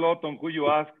depend a lot on who you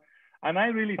ask. And I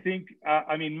really think,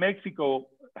 Mexico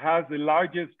has the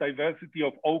largest diversity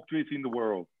of oak trees in the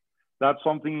world. That's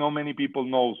something not many people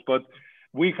knows. But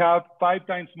we have 5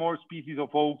 times more species of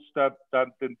oaks than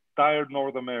the entire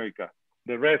North America.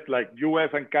 The rest, like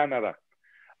US and Canada,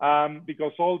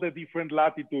 because all the different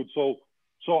latitudes.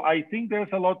 So I think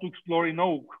there's a lot to explore in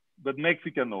oak, but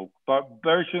Mexican oak, but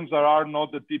versions that are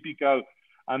not the typical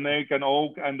American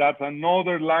oak. And that's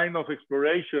another line of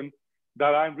exploration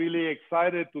that I'm really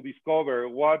excited to discover,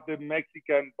 what the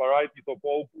Mexican varieties of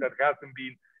oak that hasn't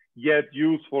been yet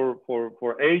used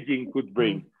for aging could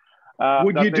bring.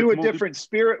 Would you do a different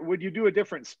spirit? Would you do a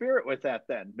different spirit with that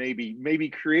then? Maybe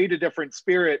create a different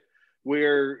spirit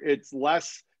where it's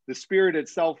less, the spirit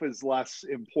itself is less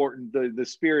important. The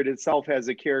spirit itself has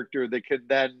a character that could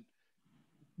then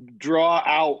draw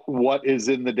out what is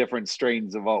in the different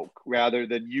strains of oak rather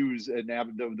than use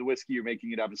the whiskey you're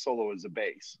making at Abasolo as a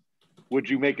base. Would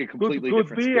you make a completely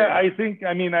different spirit? I think,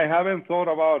 I mean, I haven't thought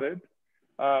about it.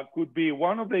 Could be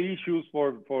one of the issues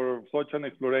for such an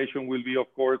exploration will be,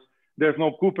 of course, there's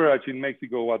no cooperage in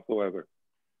Mexico whatsoever.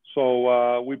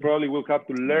 So we probably will have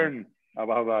to learn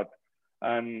about that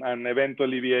and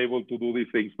eventually be able to do these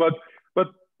things. But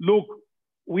look,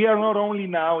 we are not only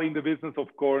now in the business of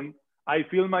corn. I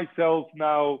feel myself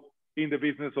now in the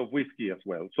business of whiskey as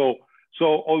well. So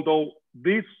although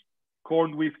this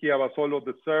corn whiskey Abasolo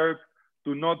deserves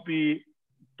to not be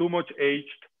too much aged,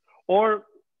 or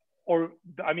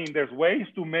I mean, there's ways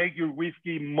to make your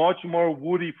whiskey much more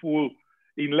woody-full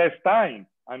in less time.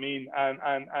 I mean,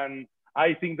 and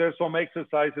I think there's some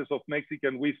exercises of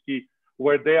Mexican whiskey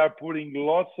where they are putting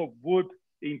lots of wood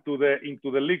into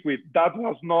the liquid. That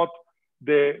was not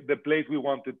the place we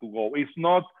wanted to go. It's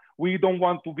not, we don't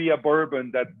want to be a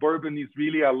bourbon. That bourbon is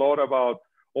really a lot about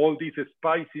all this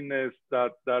spiciness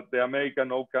that the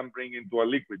American oak can bring into a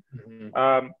liquid.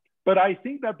 Mm-hmm. But I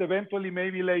think that eventually,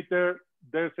 maybe later,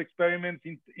 there's experiments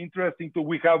interesting too.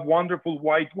 We have wonderful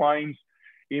white wines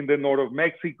in the north of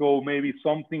Mexico. Maybe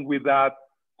something with that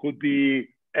could be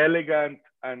elegant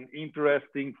and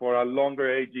interesting for a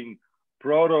longer aging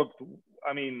product.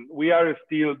 I mean, we are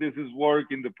still, this is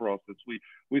work in the process.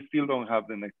 We still don't have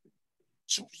the next thing.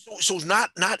 So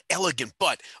not elegant,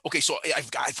 but okay. So I've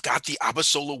got the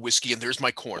Abasolo whiskey, and there's my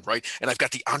corn, right? And I've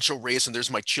got the Ancho Reyes, and there's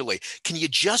my chile. Can you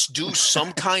just do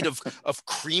some kind of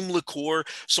cream liqueur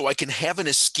so I can have an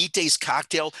Esquites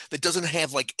cocktail that doesn't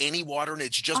have like any water in it?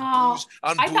 It's just booze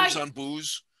on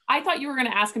booze. I thought you were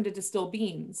going to ask him to distill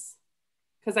beans,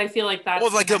 because I feel like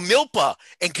that's like a milpa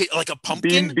and like a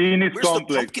pumpkin. Bean is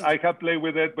complex. I have played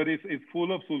with it, but it's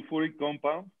full of sulfuric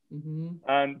compounds. Mm-hmm.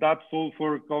 And that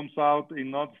sulfur comes out in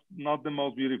not the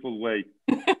most beautiful way.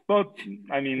 But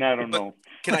I mean, I don't know.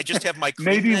 Can I just have my cream?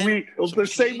 Maybe the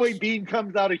same way bean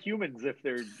comes out of humans if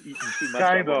they're eating too much.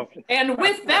 Kind of. And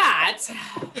with that,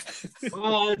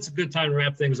 well, it's a good time to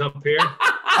wrap things up here.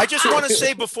 I just want to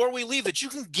say before we leave that you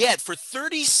can get for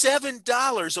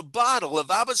 $37 a bottle of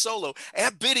Abasolo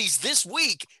at Biddy's this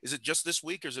week. Is it just this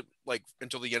week, or is it like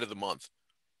until the end of the month?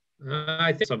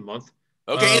 I think it's a month.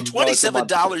 Okay, and $27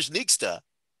 Nixta.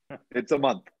 It's a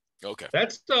month. Okay,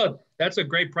 that's a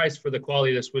great price for the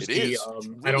quality of this whiskey. It is.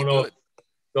 Really I don't know if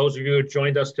those of you who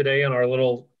joined us today on our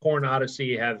little corn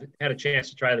odyssey have had a chance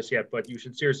to try this yet, but you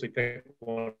should seriously pick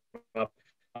one up.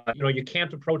 You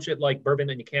can't approach it like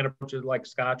bourbon, and you can't approach it like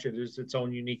Scotch. It is its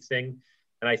own unique thing,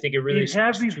 and I think it really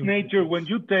has this nature. When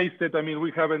you taste it, I mean,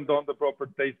 we haven't done the proper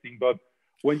tasting, but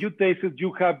when you taste it,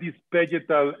 you have this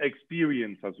vegetal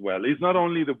experience as well. It's not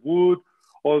only the wood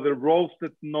or the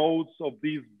roasted notes of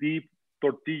this deep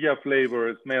tortilla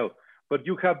flavor smell, but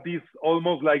you have this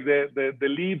almost like the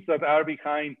leaves that are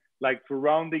behind, like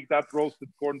surrounding that roasted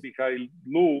corn behind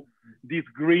Lou, this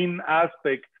green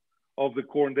aspect of the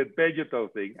corn, that vegetal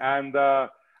thing. And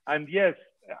yes,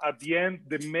 at the end,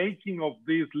 the making of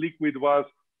this liquid was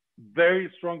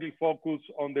very strongly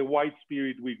focused on the white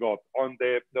spirit we got, on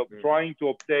the trying to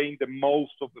obtain the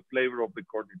most of the flavor of the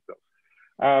corn itself.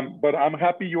 But I'm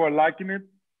happy you are liking it,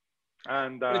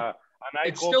 and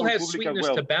it still has sweetness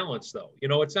to balance, though.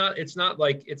 It's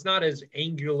not as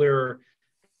angular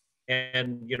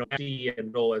and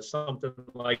as something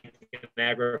like an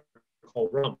agricole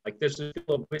rum. Like this is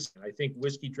still whiskey. I think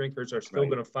whiskey drinkers are still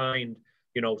going to find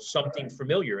something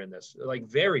familiar in this, like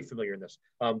very familiar in this.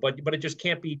 But it just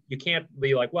can't be. You can't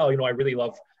be like, well, I really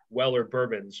love Weller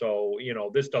bourbon, so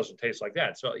this doesn't taste like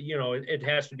that. So it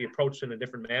has to be approached in a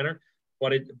different manner.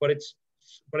 But it's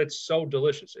so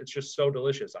delicious. It's just so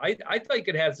delicious. I think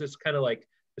it has this kind of like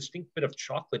distinct bit of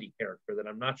chocolatey character that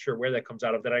I'm not sure where that comes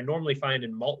out of, that I normally find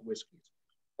in malt whiskeys.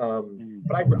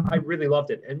 But I really loved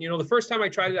it. And the first time I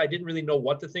tried it, I didn't really know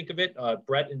what to think of it.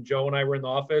 Brett and Joe and I were in the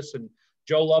office, and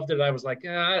Joe loved it. I was like,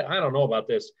 I don't know about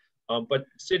this. But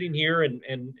sitting here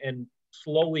and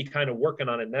slowly kind of working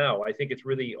on it now. I think it's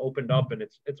really opened up, and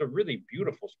it's a really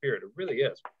beautiful spirit. It really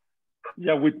is.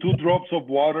 Yeah, with 2 drops of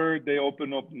water, they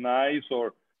open up nice,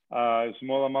 or a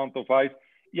small amount of ice.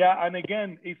 Yeah, and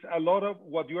again, it's a lot of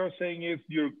what you are saying is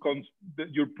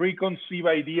your preconceived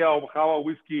idea of how a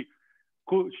whiskey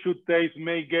should taste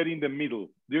may get in the middle.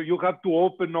 You have to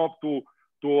open up to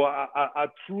a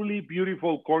truly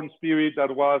beautiful corn spirit that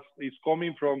is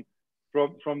coming from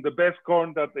the best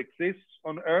corn that exists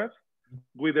on earth,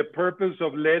 with the purpose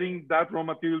of letting that raw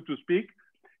material to speak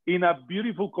in a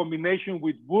beautiful combination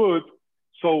with wood,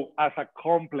 so as a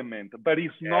complement. But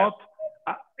it's not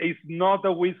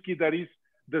a whiskey that is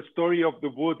the story of the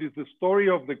wood, it's the story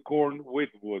of the corn with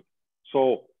wood.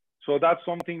 So that's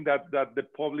something that the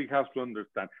public has to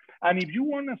understand. And if you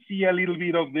want to see a little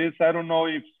bit of this, I don't know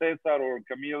if Cesar or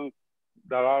Camille,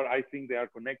 I think they are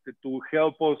connected, to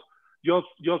help us,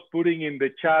 just putting in the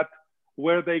chat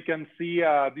where they can see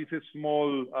this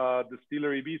small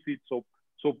distillery visit,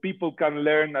 so people can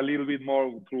learn a little bit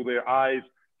more through their eyes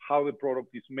how the product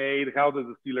is made, how the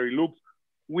distillery looks.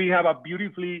 We have a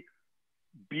beautifully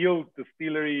built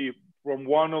distillery from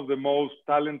one of the most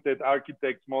talented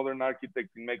architects, modern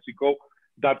architects in Mexico,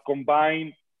 that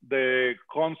combine the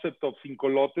concept of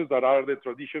cincolotes, that are the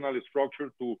traditional structure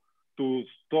to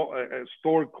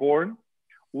store corn,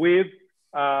 with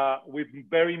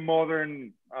very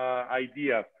modern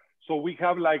ideas. So we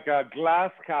have like a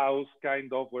glass house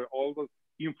kind of, where all the,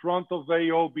 in front of very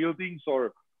old buildings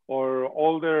or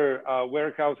older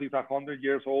warehouses 100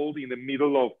 years old, in the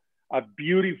middle of a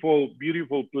beautiful,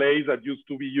 beautiful place that used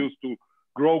to be used to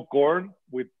grow corn.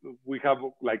 We have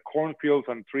like cornfields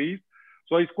and trees.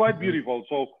 So it's quite beautiful.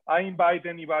 So I invite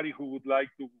anybody who would like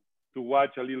to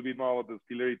watch a little bit more about the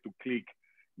distillery to click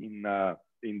in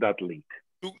that link.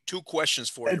 Two questions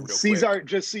for you, real Cesar, quick.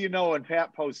 just so you know, and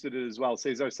Pat posted it as well.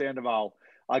 Cesar Sandoval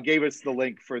gave us the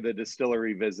link for the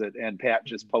distillery visit, and Pat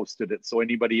just posted it. So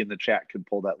anybody in the chat can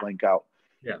pull that link out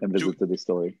and visit the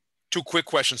distillery. Two quick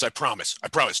questions, I promise.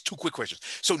 Two quick questions.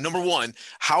 So number one,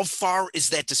 how far is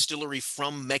that distillery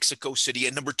from Mexico City?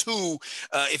 And number two,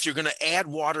 if you're going to add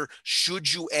water,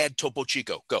 should you add Topo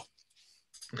Chico? Go.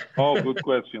 Oh, good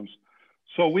questions.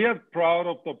 So we are proud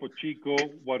of Topo Chico,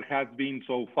 what has been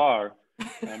so far.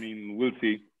 I mean, we'll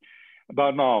see.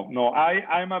 But no,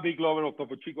 I'm a big lover of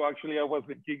Topo Chico. Actually, I was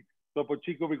thinking Topo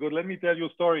Chico because let me tell you a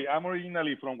story. I'm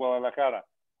originally from Guadalajara,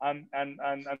 and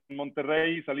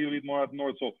Monterrey is a little bit more up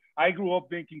north. So I grew up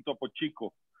drinking Topo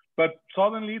Chico. But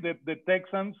suddenly the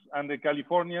Texans and the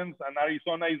Californians and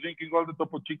Arizona is drinking all the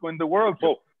Topo Chico in the world.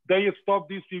 So they stopped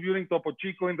distributing Topo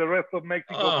Chico in the rest of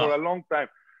Mexico for a long time.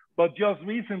 But just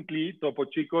recently, Topo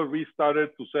Chico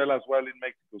restarted to sell as well in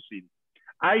Mexico City.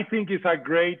 I think it's a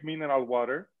great mineral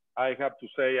water. I have to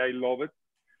say, I love it.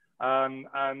 And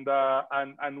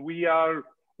we are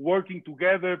working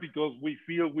together because we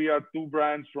feel we are two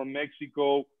brands from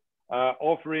Mexico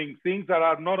offering things that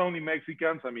are not only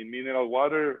Mexicans. I mean, mineral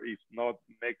water is not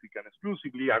Mexican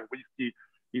exclusively, and whiskey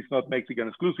is not Mexican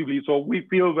exclusively. So we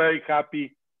feel very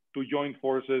happy to join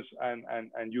forces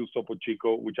and use Topo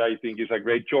Chico, which I think is a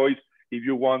great choice if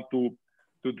you want to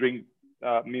drink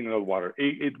mineral water.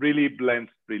 It really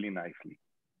blends really nicely.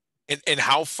 And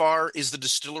how far is the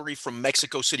distillery from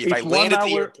Mexico City? If I land at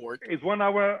the airport, it's 1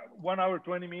 hour,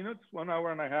 20 minutes, 1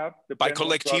 hour and a half. By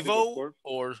Colectivo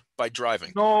or by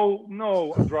driving?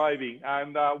 No, driving.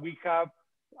 And we have,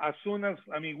 as soon as,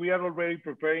 I mean, we are already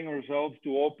preparing ourselves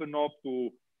to open up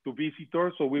to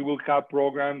visitors. So we will have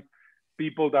programs,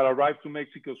 people that arrive to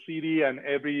Mexico City, and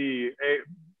every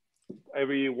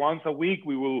once a week,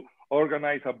 we will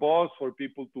organize a bus for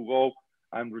people to go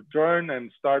and return and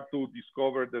start to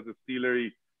discover the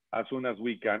distillery as soon as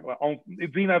we can.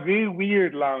 It's been a very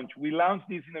weird launch. We launched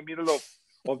this in the middle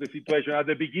of the situation. At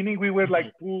the beginning, we were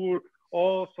like poor,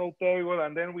 so terrible.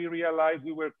 And then we realized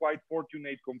we were quite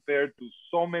fortunate compared to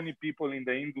so many people in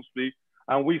the industry.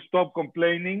 And we stopped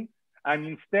complaining. And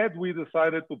instead, we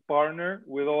decided to partner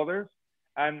with others.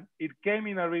 And it came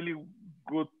in a really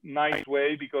good, nice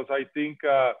way, because I think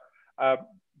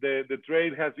the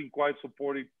trade has been quite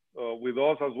supportive with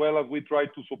us, as well as we try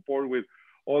to support with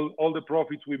all the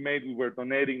profits we made. We were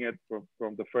donating it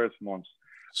from the first months.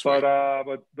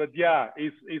 But yeah,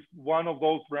 it's one of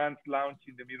those brands launched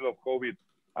in the middle of COVID.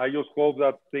 I just hope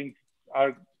that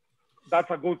that's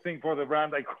a good thing for the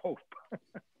brand, I hope,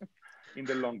 in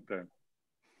the long term.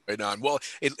 Right on. Well,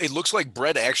 it looks like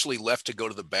Brett actually left to go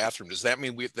to the bathroom. Does that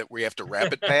mean that we have to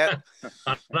wrap it, Pat?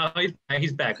 No,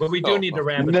 he's back. But we do need to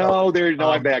wrap it up.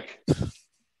 No, I'm back.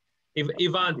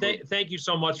 Ivan, thank you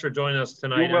so much for joining us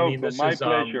tonight. You're welcome. My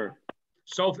pleasure.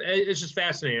 So it's just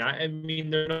fascinating. I mean,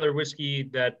 there's another whiskey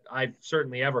that I've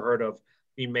certainly ever heard of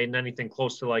being made in anything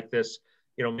close to like this.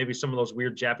 You know, maybe some of those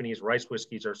weird Japanese rice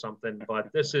whiskeys or something.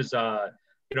 But this is,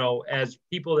 you know, as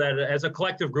people as a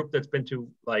collective group that's been to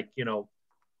like, you know,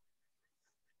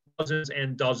 dozens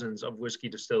and dozens of whiskey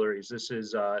distilleries. This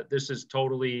is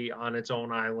totally on its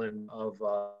own island of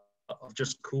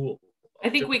just cool. I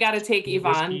think we got to take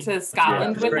Yvonne to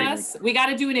Scotland with us. We got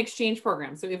to do an exchange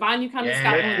program. So Yvonne, you come to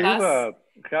Scotland with us,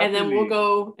 and then we'll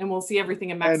go and we'll see everything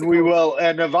in Mexico. And we will.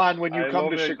 And Yvonne, when you come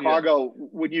to Chicago,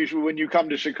 when you come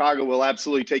to Chicago, we'll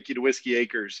absolutely take you to Whiskey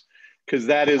Acres, because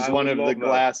that is one of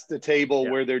the table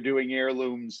where they're doing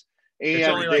heirlooms. And it's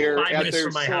only like 5 minutes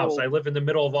from my house. I live in the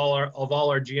middle of all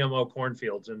our GMO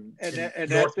cornfields in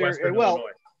northwestern Illinois.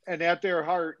 And at their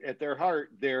heart,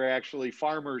 they're actually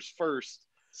farmers first.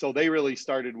 So they really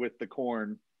started with the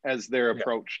corn as their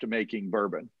approach to making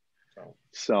bourbon.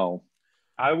 So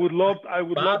I would love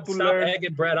to learn.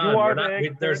 Egging bread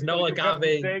on. There's no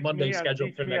agave Monday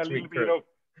scheduled for next week.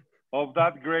 Of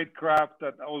that great craft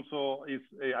that also is,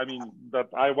 I mean, that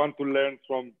I want to learn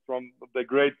from the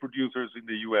great producers in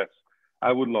the U.S.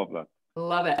 I would love that.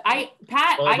 Love it. I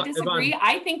disagree.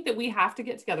 I think that we have to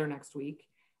get together next week.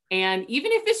 And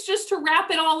even if it's just to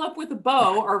wrap it all up with a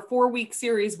bow, our 4-week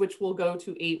series, which will go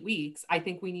to 8 weeks, I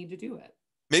think we need to do it.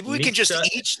 Maybe we can just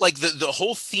each like the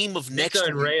whole theme of next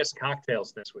and Reyes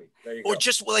cocktails this week. Or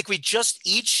just like we just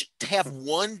each have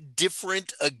one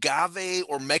different agave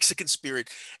or Mexican spirit,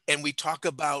 and we talk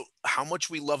about how much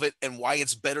we love it and why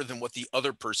it's better than what the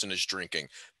other person is drinking.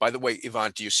 By the way,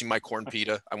 Yvonne, do you see my corn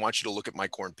pita? I want you to look at my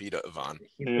corn pita, Yvonne.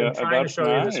 He's been trying to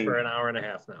show you this for an hour and a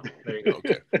half now. There you go.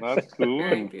 Okay. That's cool.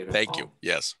 Thank you.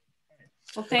 Yes.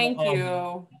 Well, thank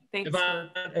you. Thanks. Yvonne,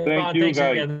 thank you, thanks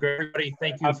guys. Again, everybody.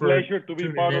 Thank you a for pleasure to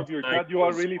be part of your tonight. chat. You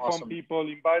are really awesome. fun people.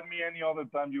 Invite me any other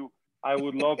time. I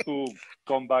would love to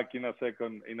come back in a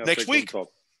second. Next week talk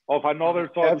of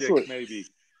another subject, maybe.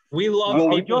 We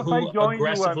love people who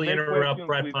aggressively interrupt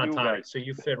Brett Pontani, so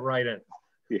you fit right in.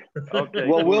 Yeah. Okay.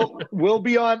 Well, we'll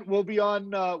be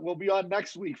on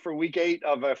next week for week 8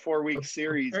 of a 4-week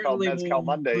series called Mezcal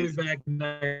Mondays. We'll be back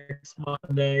next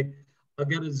Monday. I'll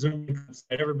get a Zoom.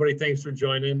 Everybody, thanks for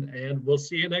joining, and we'll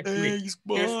see you next week.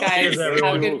 Cheers, guys.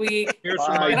 Have a good week. Here's Bye.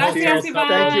 from my Thank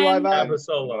you, Ivan.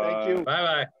 Thank you.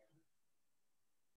 Bye-bye.